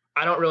water?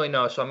 I don't really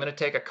know. So I'm going to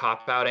take a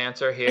cop-out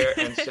answer here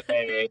and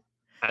say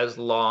as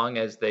long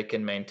as they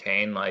can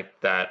maintain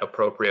like that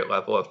appropriate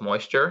level of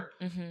moisture.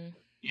 Mm-hmm.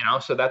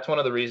 So that's one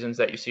of the reasons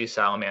that you see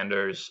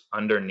salamanders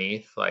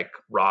underneath like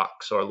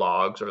rocks or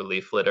logs or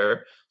leaf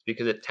litter,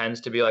 because it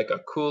tends to be like a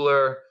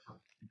cooler,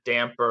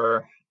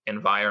 damper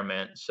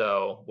environment.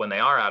 So when they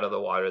are out of the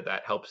water,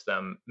 that helps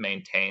them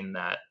maintain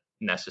that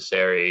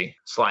necessary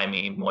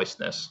slimy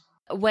moistness.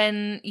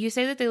 When you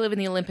say that they live in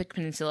the Olympic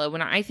Peninsula,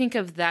 when I think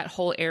of that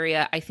whole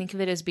area, I think of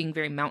it as being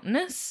very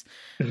mountainous.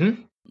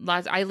 Mm-hmm.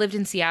 I lived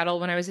in Seattle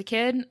when I was a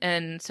kid,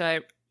 and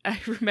so I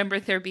remember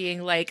there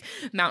being like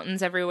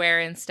mountains everywhere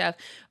and stuff.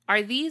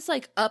 Are these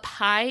like up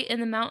high in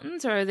the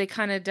mountains, or are they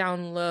kind of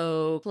down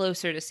low,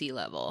 closer to sea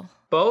level?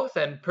 Both,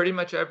 and pretty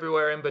much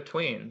everywhere in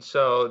between.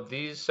 So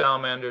these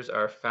salamanders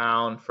are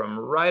found from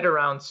right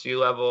around sea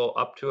level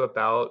up to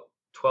about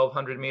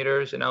 1,200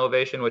 meters in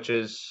elevation, which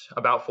is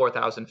about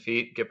 4,000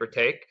 feet, give or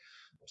take.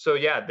 So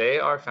yeah, they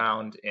are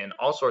found in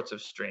all sorts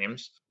of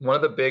streams. One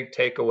of the big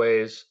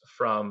takeaways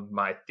from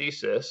my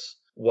thesis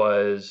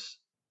was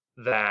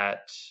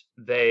that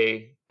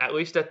they, at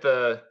least at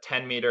the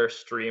 10-meter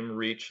stream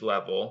reach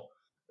level,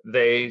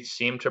 they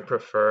seem to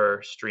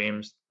prefer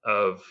streams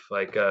of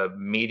like a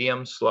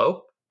medium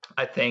slope.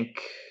 I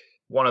think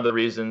one of the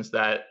reasons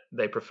that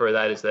they prefer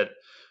that is that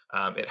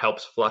It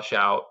helps flush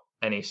out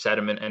any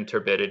sediment and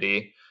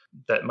turbidity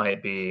that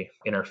might be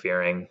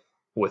interfering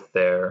with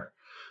their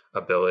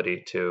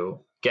ability to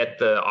get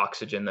the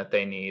oxygen that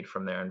they need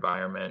from their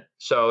environment.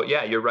 So,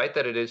 yeah, you're right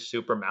that it is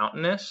super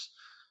mountainous,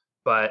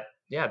 but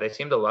yeah, they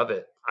seem to love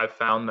it. I've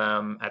found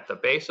them at the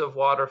base of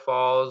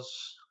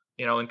waterfalls,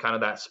 in kind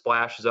of that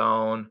splash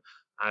zone.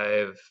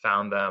 I've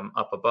found them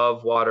up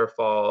above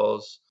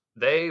waterfalls.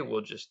 They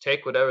will just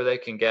take whatever they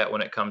can get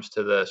when it comes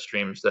to the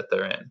streams that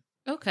they're in.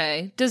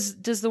 Okay. Does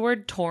the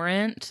word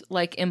torrent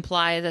like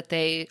imply that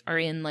they are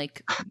in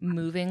like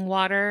moving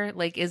water?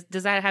 Like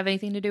does that have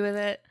anything to do with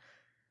it?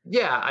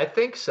 Yeah, I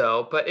think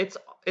so, but it's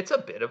a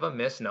bit of a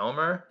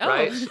misnomer,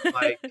 right? Oh. So,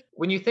 like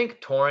when you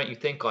think torrent, you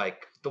think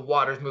like the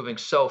water's moving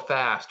so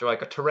fast, or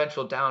like a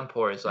torrential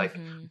downpour is like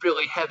Hmm.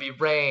 really heavy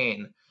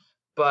rain,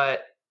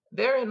 but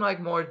they're in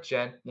like more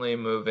gently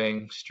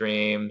moving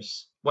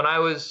streams. When I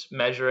was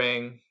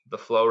measuring the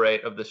flow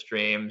rate of the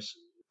streams,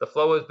 the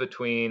flow was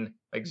between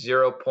like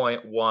zero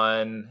point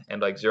 0.1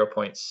 and like zero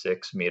point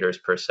 0.6 meters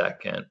per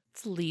second.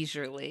 It's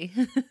leisurely.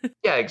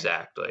 Yeah,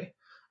 exactly.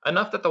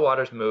 Enough that the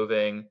water's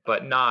moving,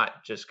 but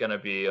not just going to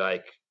be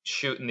like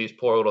shooting these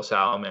poor little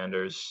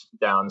salamanders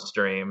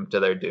downstream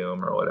to their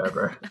doom or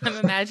whatever. I'm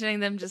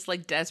imagining them just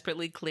like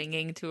desperately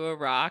clinging to a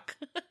rock.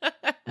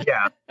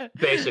 Yeah,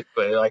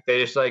 basically, like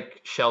they just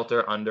like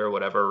shelter under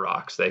whatever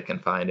rocks they can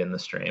find in the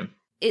stream.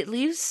 It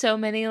leaves so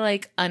many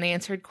like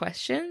unanswered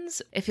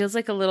questions. It feels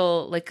like a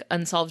little like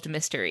unsolved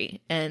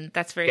mystery, and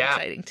that's very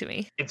exciting to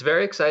me. It's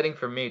very exciting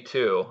for me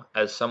too,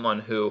 as someone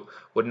who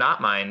would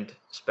not mind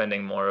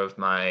spending more of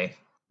my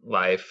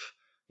life,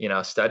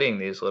 studying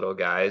these little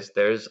guys.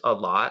 There's a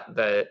lot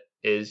that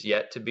is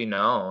yet to be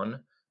known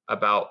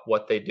about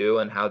what they do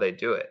and how they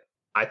do it.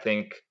 I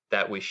think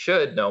that we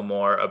should know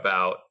more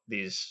about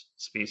these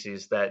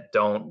species that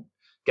don't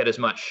get as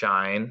much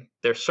shine.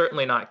 They're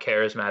certainly not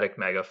charismatic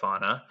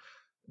megafauna.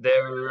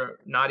 They're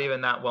not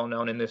even that well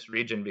known in this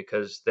region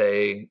because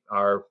they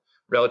are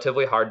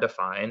relatively hard to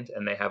find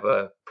and they have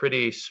a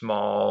pretty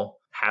small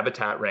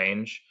habitat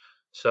range.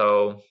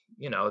 So,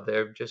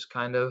 they're just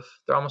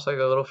they're almost like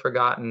a little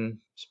forgotten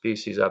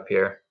species up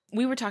here.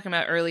 We were talking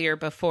about earlier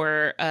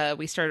before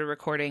we started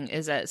recording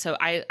is that so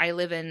I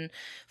live in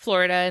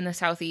Florida in the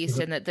southeast,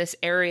 and that this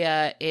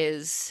area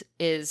is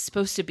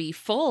supposed to be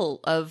full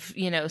of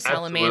salamanders.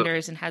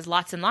 Absolutely. And has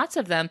lots and lots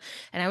of them.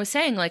 And I was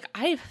saying like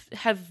I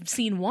have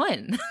seen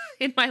one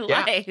in my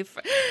life,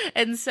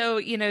 and so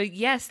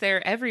yes,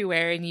 they're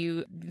everywhere,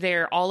 and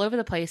they're all over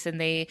the place,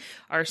 and they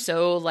are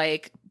so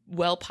like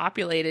well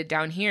populated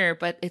down here,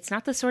 but it's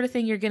not the sort of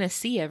thing you're going to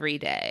see every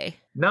day.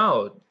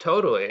 No,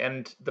 totally.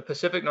 And the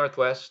Pacific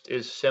Northwest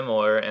is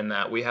similar in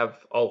that we have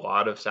a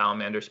lot of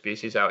salamander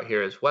species out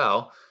here as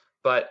well.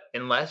 But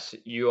unless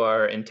you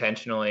are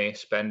intentionally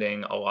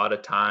spending a lot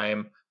of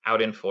time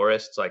out in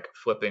forests, like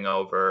flipping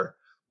over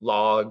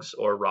logs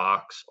or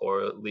rocks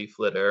or leaf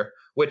litter,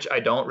 which I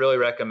don't really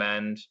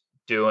recommend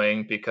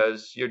doing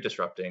because you're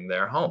disrupting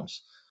their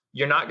homes,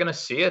 you're not going to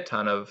see a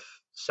ton of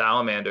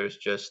salamanders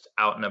just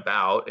out and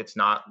about. It's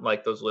not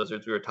like those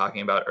lizards we were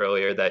talking about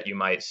earlier that you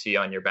might see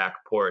on your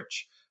back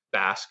porch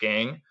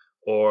basking,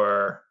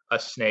 or a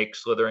snake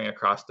slithering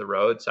across the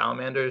road.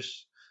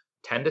 Salamanders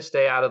tend to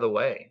stay out of the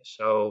way.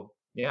 So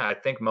yeah, I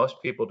think most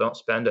people don't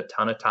spend a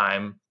ton of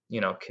time,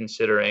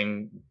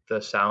 considering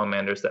the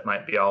salamanders that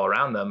might be all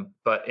around them.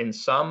 But in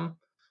some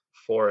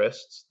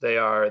forests, they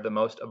are the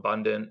most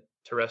abundant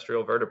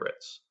terrestrial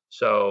vertebrates.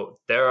 So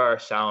there are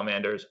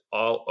salamanders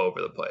all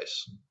over the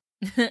place.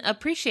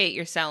 Appreciate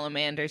your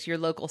salamanders, your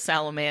local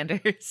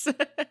salamanders.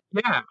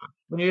 Yeah.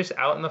 When you're just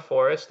out in the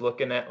forest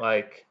looking at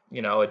like,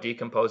 a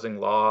decomposing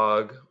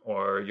log,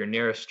 or you're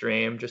near a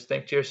stream, just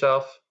think to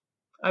yourself,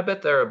 I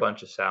bet there are a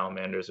bunch of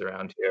salamanders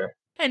around here.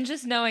 And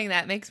just knowing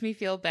that makes me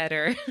feel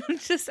better. I'm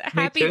just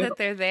happy that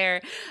they're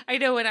there. I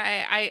know when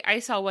I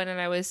saw one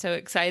and I was so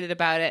excited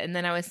about it. And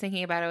then I was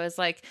thinking about it, I was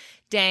like,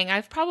 dang,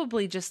 I've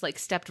probably just like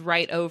stepped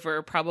right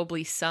over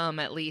probably some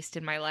at least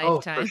in my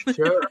lifetime. Oh, for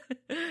sure.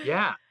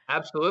 Yeah,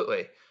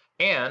 absolutely.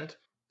 And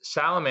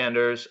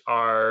salamanders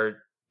are,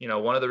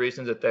 one of the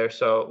reasons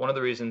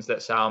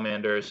that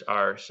salamanders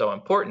are so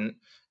important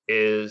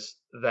is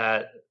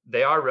that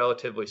they are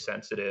relatively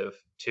sensitive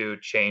to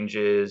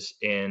changes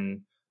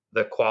in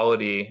the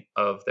quality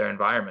of their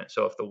environment.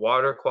 So if the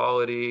water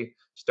quality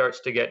starts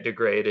to get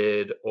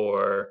degraded,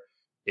 or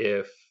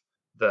if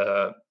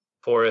the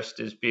forest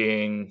is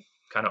being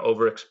kind of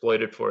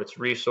overexploited for its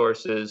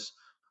resources,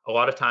 a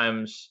lot of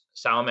times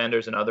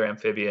salamanders and other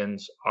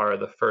amphibians are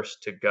the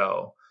first to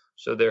go.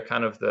 So they're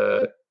kind of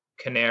the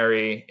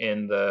canary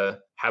in the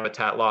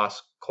habitat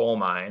loss coal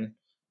mine,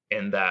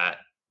 in that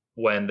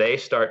when they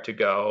start to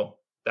go,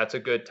 that's a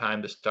good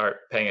time to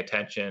start paying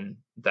attention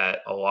that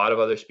a lot of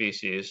other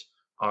species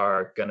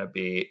are going to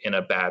be in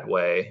a bad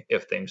way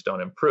if things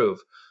don't improve.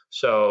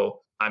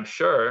 So I'm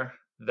sure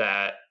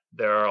that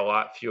there are a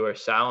lot fewer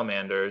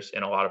salamanders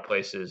in a lot of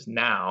places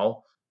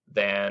now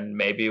than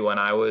maybe when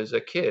I was a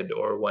kid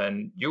or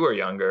when you were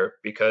younger,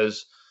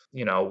 because,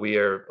 we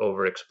are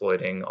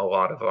overexploiting a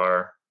lot of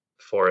our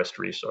forest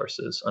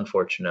resources,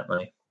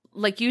 unfortunately.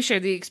 Like you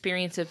shared the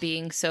experience of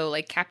being so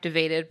like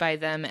captivated by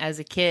them as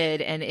a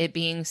kid, and it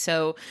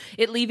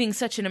leaving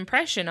such an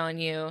impression on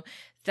you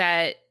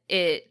that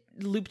it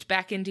looped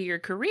back into your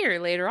career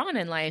later on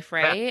in life,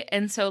 right? Yeah.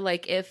 And so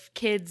like if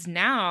kids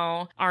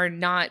now are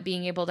not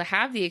being able to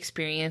have the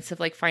experience of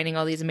like finding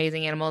all these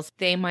amazing animals,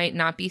 they might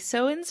not be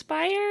so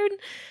inspired.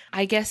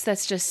 I guess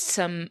that's just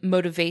some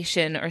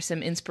motivation or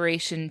some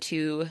inspiration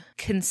to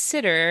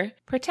consider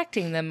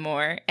protecting them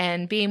more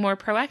and being more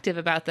proactive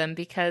about them,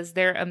 because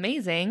they're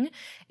amazing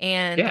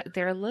and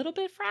they're a little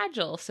bit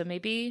fragile. So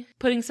maybe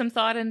putting some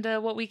thought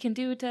into what we can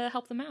do to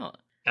help them out.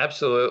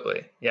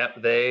 Absolutely.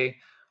 Yep. They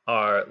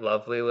are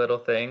lovely little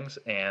things,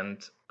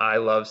 and I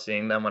love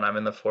seeing them when I'm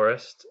in the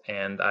forest,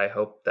 and I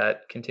hope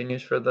that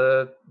continues for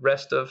the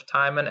rest of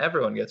time and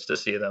everyone gets to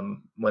see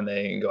them when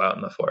they go out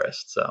in the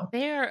forest. So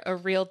they are a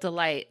real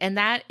delight, and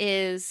that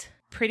is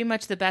pretty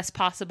much the best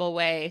possible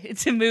way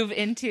to move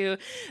into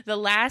the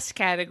last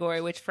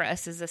category, which for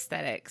us is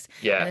aesthetics.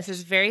 yeah. And this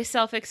is very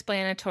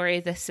self-explanatory.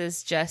 This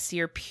is just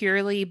your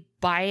purely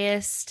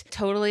biased,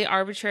 totally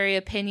arbitrary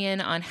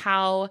opinion on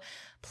how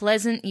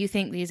pleasant you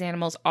think these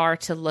animals are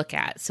to look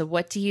at. So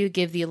what do you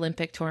give the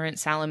Olympic Torrent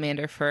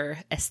Salamander for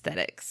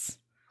aesthetics?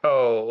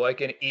 Oh, like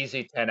an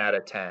easy 10 out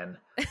of 10.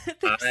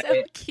 They're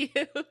so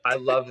cute. I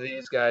love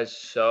these guys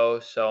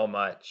so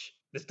much.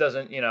 This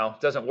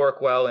doesn't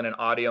work well in an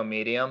audio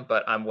medium,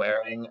 but I'm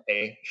wearing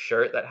a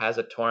shirt that has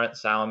a Torrent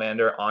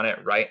Salamander on it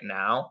right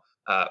now.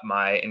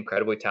 My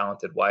incredibly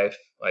talented wife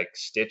like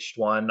stitched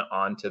one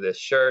onto this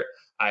shirt.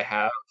 I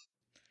have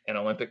an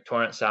Olympic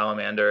Torrent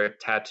Salamander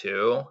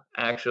tattoo,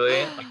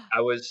 actually. Like, I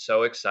was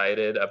so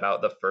excited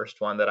about the first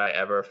one that I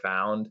ever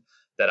found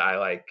that I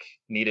like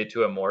needed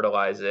to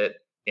immortalize it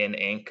in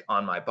ink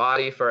on my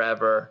body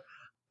forever.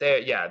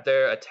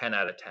 They're a 10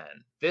 out of 10.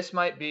 This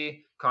might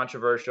be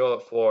controversial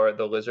for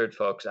the lizard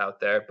folks out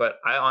there, but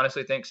I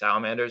honestly think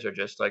salamanders are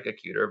just like a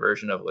cuter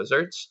version of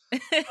lizards.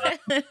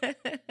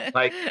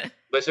 Like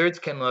lizards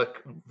can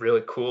look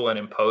really cool and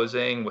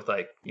imposing with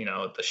like,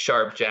 the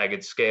sharp,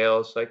 jagged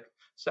scales. Like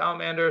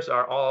salamanders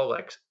are all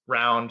like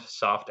round,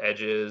 soft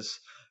edges.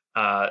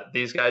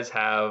 These guys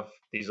have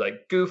these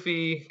like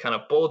goofy, kind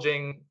of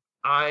bulging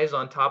eyes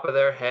on top of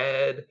their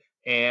head.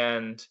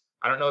 And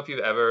I don't know if you've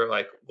ever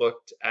like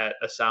looked at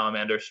a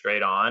salamander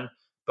straight on,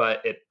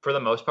 but for the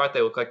most part,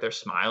 they look like they're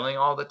smiling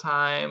all the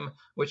time,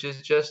 which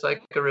is just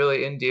like a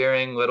really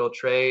endearing little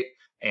trait.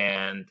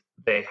 And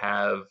they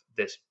have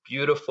this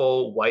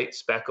beautiful white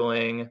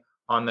speckling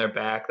on their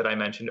back that I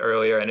mentioned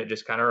earlier. And it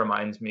just kind of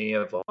reminds me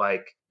of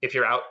like, if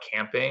you're out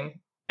camping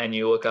and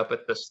you look up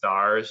at the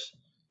stars,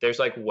 there's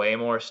like way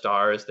more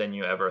stars than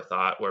you ever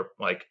thought were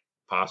like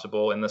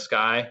possible in the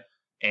sky.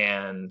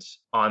 And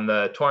on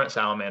the Torrent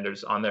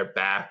salamanders, on their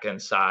back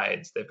and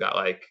sides, they've got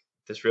like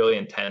this really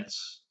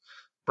intense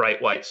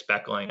bright white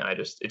speckling.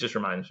 It just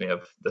reminds me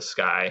of the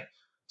sky.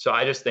 So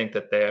I just think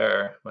that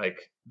they're like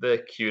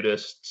the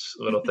cutest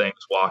little things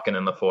walking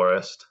in the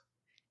forest.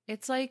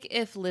 It's like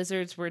if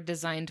lizards were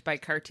designed by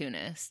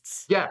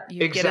cartoonists. Yeah,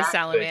 you exactly. get a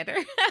salamander.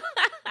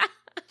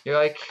 You're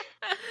like,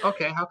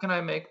 okay, how can I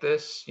make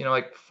this,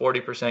 like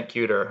 40%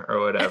 cuter or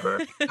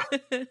whatever?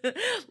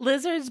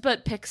 Lizards,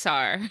 but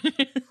Pixar.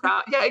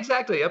 Yeah,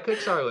 exactly. A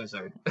Pixar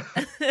lizard.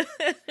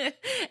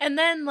 And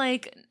then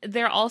like,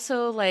 they're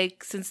also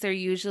like, since they're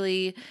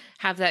usually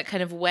have that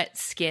kind of wet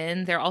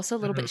skin, they're also a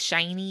little bit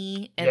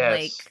shiny. And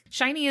like,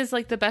 shiny is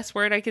like the best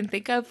word I can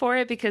think of for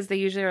it, because they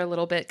usually are a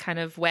little bit kind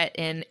of wet.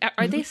 And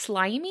are they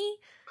slimy?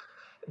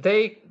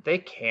 They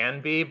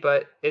can be,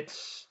 but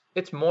it's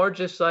more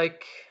just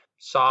like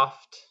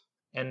soft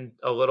and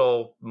a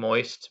little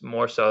moist,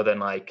 more so than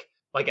like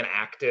an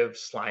active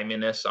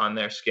sliminess on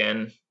their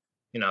skin.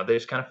 They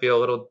just kind of feel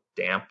a little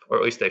damp, or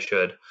at least they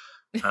should.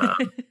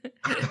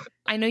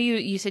 I know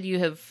you said you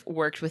have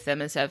worked with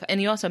them and stuff,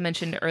 and you also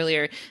mentioned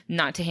earlier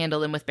not to handle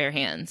them with bare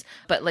hands,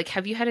 but like,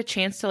 have you had a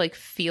chance to like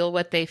feel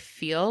what they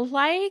feel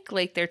like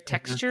their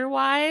texture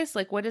wise?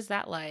 Like, what is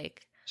that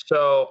like?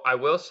 So I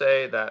will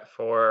say that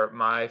for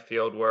my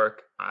field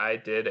work, I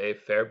did a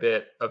fair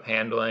bit of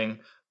handling,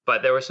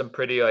 but there were some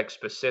pretty like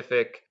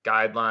specific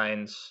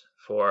guidelines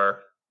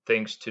for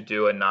things to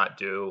do and not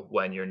do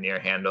when you're near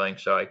handling.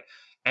 So like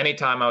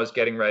anytime I was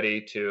getting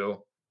ready to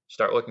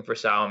start looking for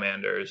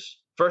salamanders,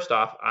 first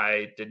off,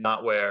 I did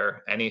not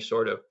wear any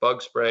sort of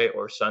bug spray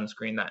or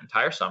sunscreen that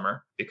entire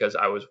summer because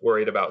I was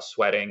worried about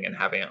sweating and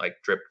having it like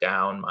drip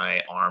down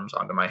my arms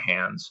onto my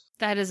hands.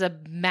 That is a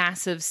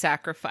massive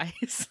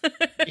sacrifice.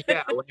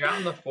 Yeah, when you're out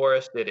in the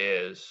forest, it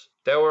is.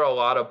 There were a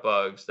lot of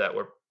bugs that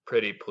were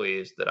pretty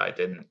pleased that I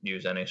didn't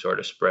use any sort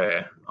of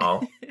spray,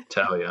 I'll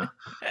tell you.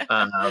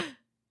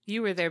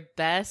 You were their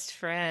best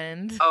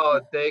friend.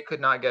 Oh, they could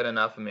not get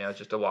enough of me. I was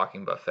just a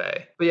walking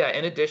buffet. But yeah,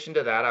 in addition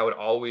to that, I would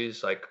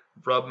always like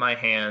rub my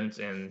hands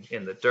in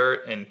the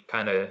dirt and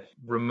kind of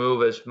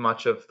remove as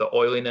much of the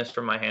oiliness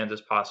from my hands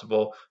as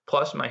possible.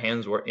 Plus, my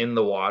hands were in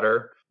the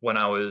water when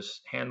I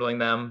was handling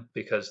them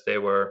because they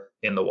were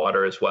in the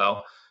water as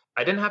well.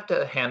 I didn't have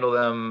to handle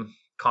them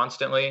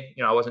constantly.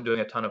 I wasn't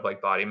doing a ton of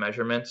like body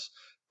measurements,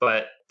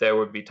 but there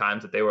would be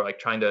times that they were like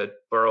trying to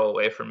burrow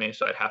away from me.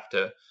 So I'd have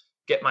to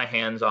get my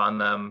hands on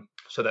them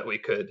so that we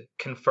could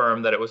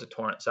confirm that it was a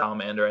torrent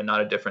salamander and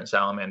not a different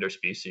salamander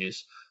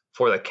species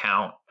for the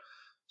count.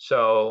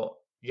 So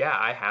yeah,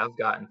 I have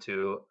gotten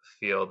to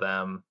feel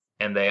them,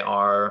 and they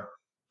are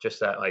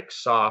just that like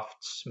soft,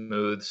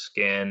 smooth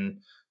skin.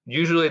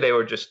 Usually they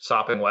were just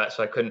sopping wet,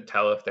 so I couldn't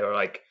tell if they were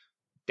like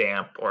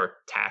damp or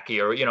tacky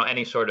or,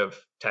 any sort of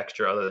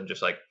texture other than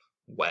just like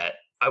wet.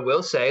 I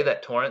will say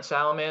that torrent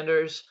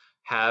salamanders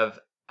have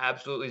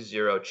absolutely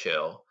zero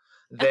chill.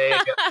 They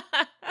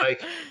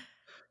like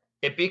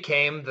it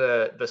became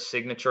the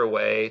signature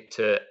way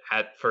to,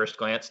 at first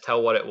glance,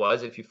 tell what it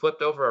was. If you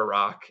flipped over a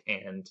rock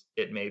and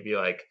it maybe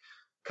like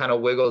kind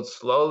of wiggled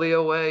slowly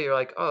away, you're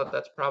like, oh,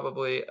 that's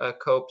probably a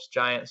Cope's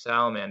giant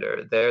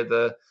salamander. They're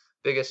the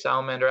biggest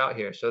salamander out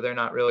here, so they're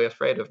not really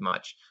afraid of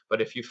much.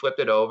 But if you flipped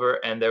it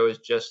over and there was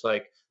just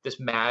like this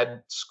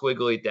mad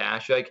squiggly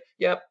dash, you're like,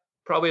 yep,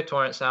 probably a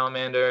torrent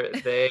salamander.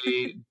 They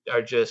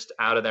are just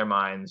out of their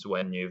minds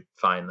when you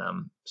find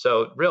them.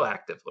 So real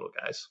active little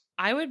guys.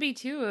 I would be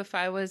too if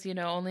I was,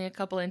 only a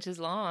couple inches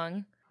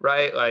long.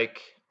 Right?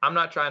 Like, I'm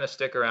not trying to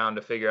stick around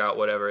to figure out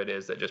whatever it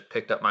is that just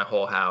picked up my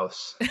whole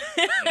house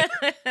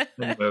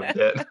and moved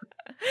it.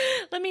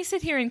 Let me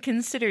sit here and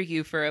consider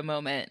you for a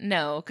moment.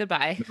 No,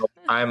 goodbye. Nope,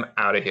 I'm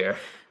out of here.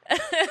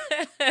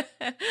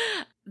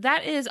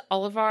 That is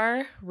all of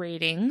our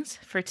ratings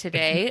for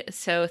today.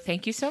 So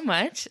thank you so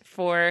much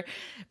for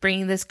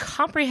bringing this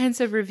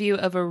comprehensive review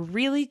of a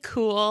really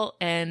cool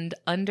and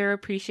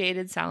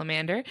underappreciated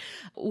salamander.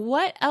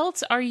 What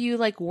else are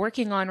you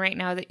working on right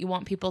now that you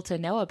want people to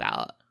know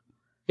about?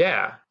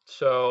 Yeah.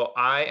 So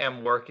I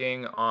am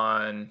working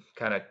on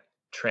kind of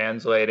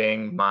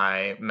translating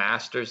my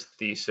master's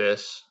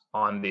thesis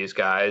on these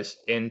guys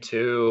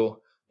into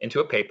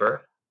a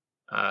paper.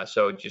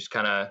 So just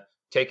kind of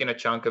taking a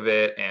chunk of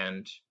it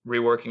and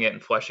reworking it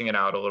and fleshing it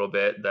out a little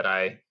bit that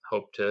I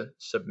hope to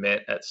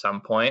submit at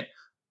some point.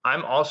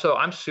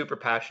 I'm super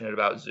passionate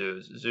about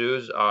zoos.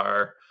 Zoos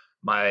are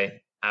my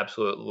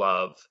absolute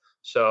love.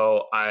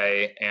 So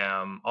I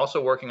am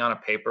also working on a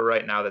paper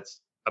right now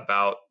that's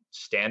about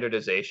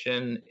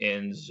standardization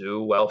in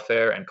zoo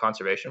welfare and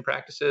conservation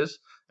practices.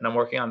 And I'm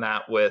working on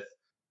that with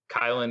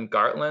Kylan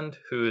Gartland,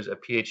 who's a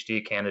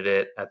PhD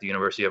candidate at the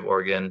University of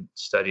Oregon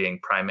studying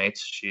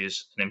primates.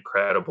 She's an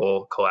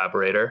incredible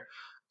collaborator.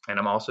 And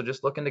I'm also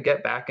just looking to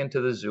get back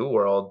into the zoo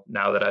world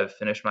now that I've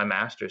finished my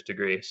master's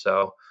degree.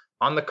 So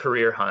on the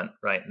career hunt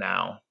right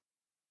now.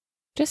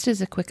 Just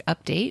as a quick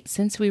update,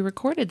 since we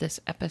recorded this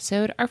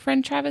episode, our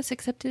friend Travis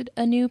accepted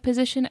a new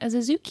position as a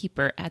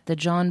zookeeper at the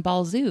John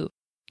Ball Zoo.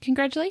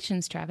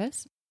 Congratulations,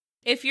 Travis.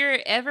 If you're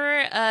ever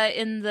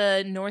in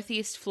the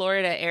Northeast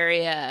Florida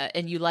area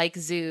and you like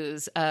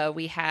zoos,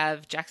 we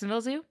have Jacksonville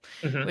Zoo,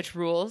 which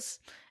rules.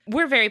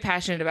 We're very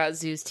passionate about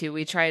zoos too.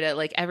 We try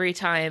to every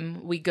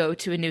time we go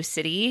to a new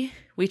city,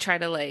 we try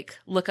to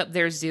look up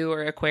their zoo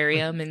or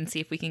aquarium and see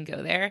if we can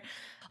go there.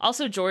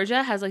 Also,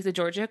 Georgia has the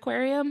Georgia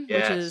Aquarium,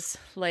 yes, which is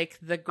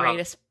the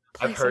greatest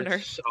place I've heard on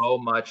earth. so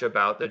much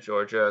about the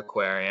Georgia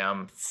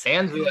Aquarium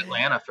and Zoo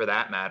Atlanta for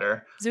that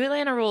matter. Zoo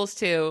Atlanta rules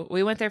too.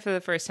 We went there for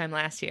the first time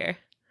last year.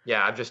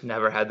 Yeah, I've just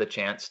never had the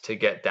chance to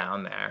get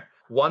down there.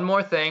 One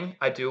more thing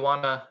I do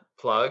want to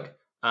plug,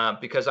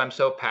 because I'm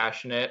so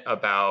passionate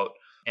about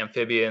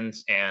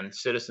amphibians and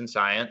citizen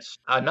science.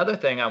 Another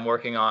thing I'm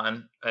working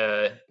on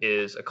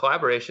is a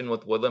collaboration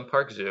with Woodland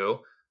Park Zoo,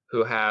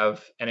 who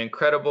have an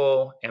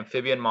incredible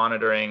amphibian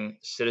monitoring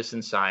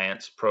citizen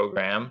science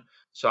program.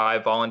 So I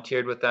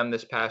volunteered with them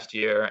this past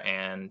year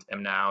and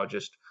am now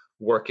just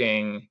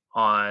working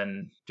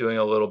on doing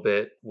a little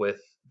bit with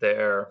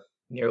their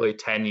nearly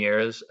 10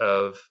 years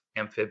of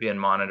amphibian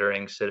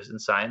monitoring citizen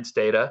science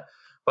data.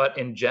 But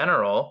in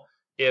general,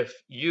 if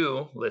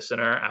you,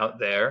 listener out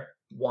there,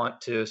 want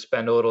to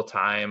spend a little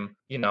time,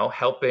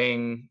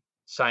 helping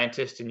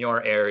scientists in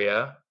your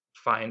area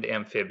find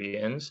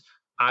amphibians,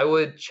 I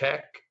would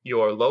check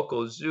your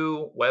local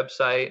zoo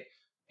website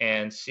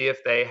and see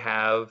if they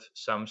have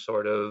some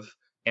sort of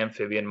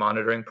amphibian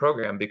monitoring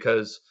program,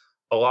 because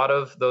a lot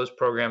of those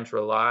programs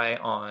rely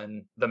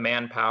on the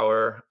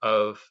manpower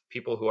of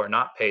people who are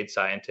not paid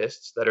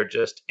scientists that are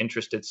just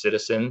interested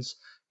citizens.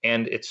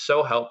 And it's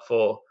so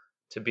helpful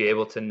to be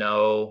able to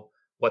know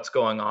what's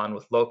going on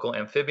with local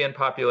amphibian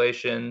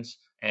populations.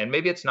 And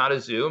maybe it's not a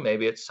zoo,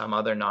 maybe it's some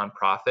other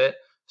nonprofit.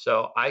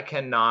 So I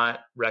cannot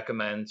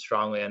recommend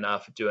strongly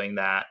enough doing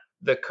that.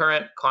 The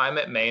current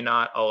climate may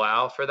not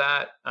allow for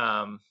that.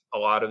 A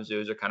lot of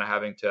zoos are kind of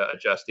having to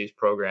adjust these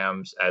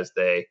programs as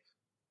they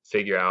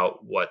figure out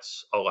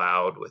what's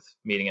allowed with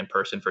meeting in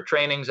person for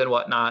trainings and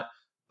whatnot.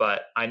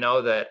 But I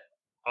know that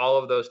all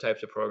of those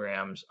types of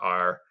programs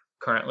are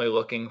currently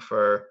looking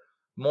for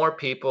more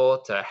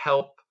people to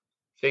help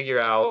figure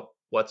out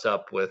what's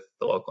up with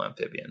the local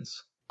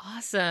amphibians.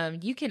 Awesome.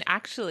 You can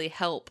actually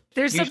help.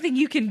 There's something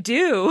you can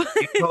do.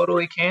 You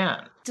totally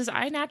can. Does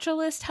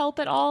iNaturalist help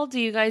at all?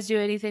 Do you guys do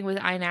anything with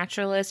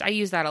iNaturalist? I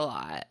use that a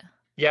lot.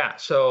 Yeah.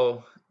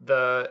 So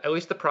at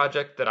least the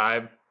project that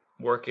I'm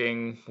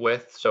working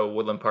with, so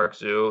Woodland Park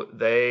Zoo,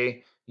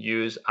 they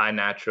use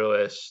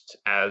iNaturalist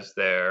as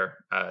their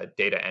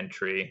data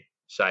entry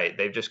site.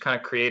 They've just kind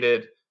of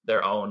created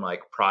their own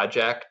like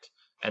project,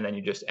 and then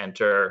you just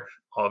enter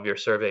all of your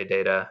survey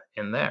data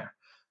in there.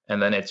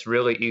 And then it's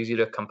really easy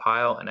to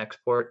compile and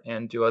export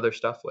and do other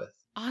stuff with.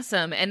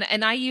 Awesome.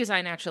 And I use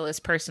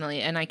iNaturalist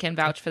personally, and I can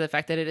vouch for the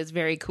fact that it is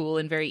very cool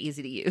and very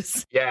easy to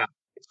use. Yeah,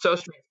 it's so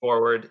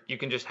straightforward. You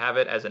can just have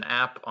it as an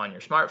app on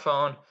your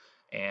smartphone.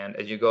 And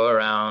as you go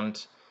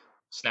around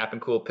snapping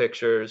cool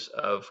pictures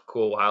of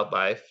cool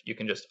wildlife, you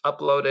can just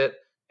upload it,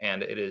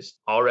 and it is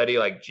already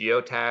like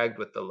geotagged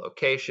with the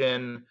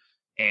location.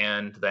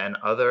 And then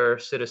other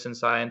citizen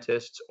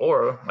scientists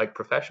or like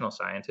professional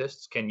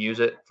scientists can use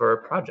it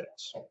for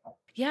projects.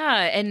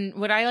 Yeah, and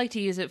what I like to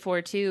use it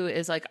for too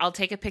is like I'll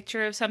take a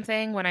picture of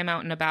something when I'm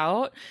out and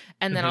about,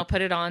 and then I'll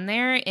put it on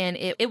there, and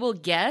it will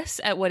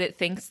guess at what it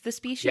thinks the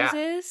species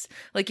is,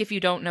 like if you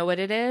don't know what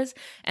it is.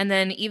 And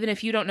then even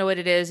if you don't know what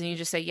it is and you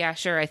just say, yeah,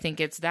 sure, I think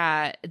it's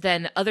that,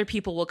 then other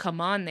people will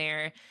come on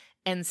there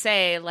and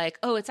say like,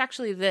 oh, it's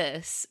actually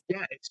this.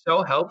 Yeah, it's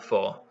so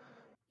helpful.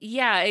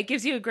 Yeah, it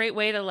gives you a great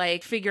way to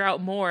like figure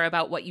out more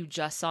about what you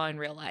just saw in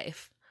real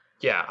life.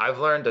 Yeah, I've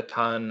learned a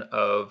ton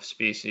of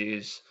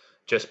species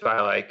just by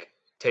like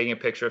taking a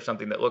picture of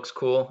something that looks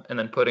cool and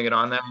then putting it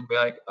on there and be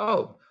like,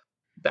 oh,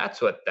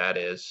 that's what that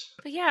is.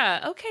 But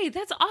yeah, okay,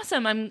 that's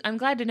awesome. I'm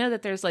glad to know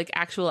that there's like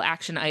actual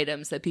action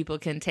items that people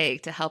can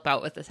take to help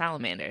out with the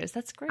salamanders.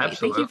 That's great.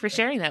 Absolutely. Thank you for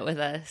sharing that with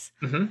us.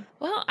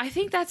 Well, I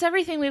think that's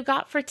everything we've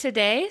got for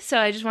today. So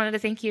I just wanted to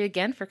thank you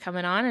again for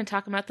coming on and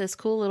talking about this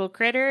cool little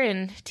critter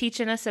and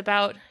teaching us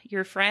about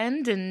your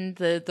friend and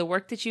the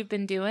work that you've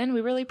been doing.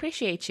 We really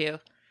appreciate you.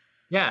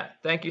 Yeah,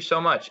 thank you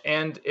so much.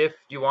 And if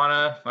you want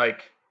to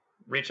like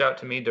reach out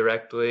to me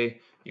directly,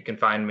 you can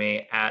find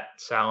me at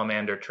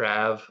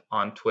SalamanderTrav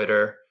on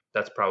Twitter.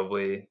 That's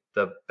probably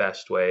the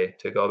best way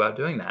to go about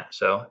doing that.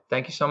 So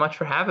thank you so much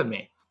for having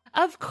me.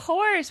 Of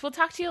course. We'll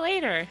talk to you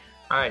later.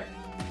 All right.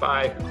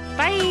 Bye.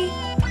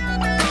 Bye.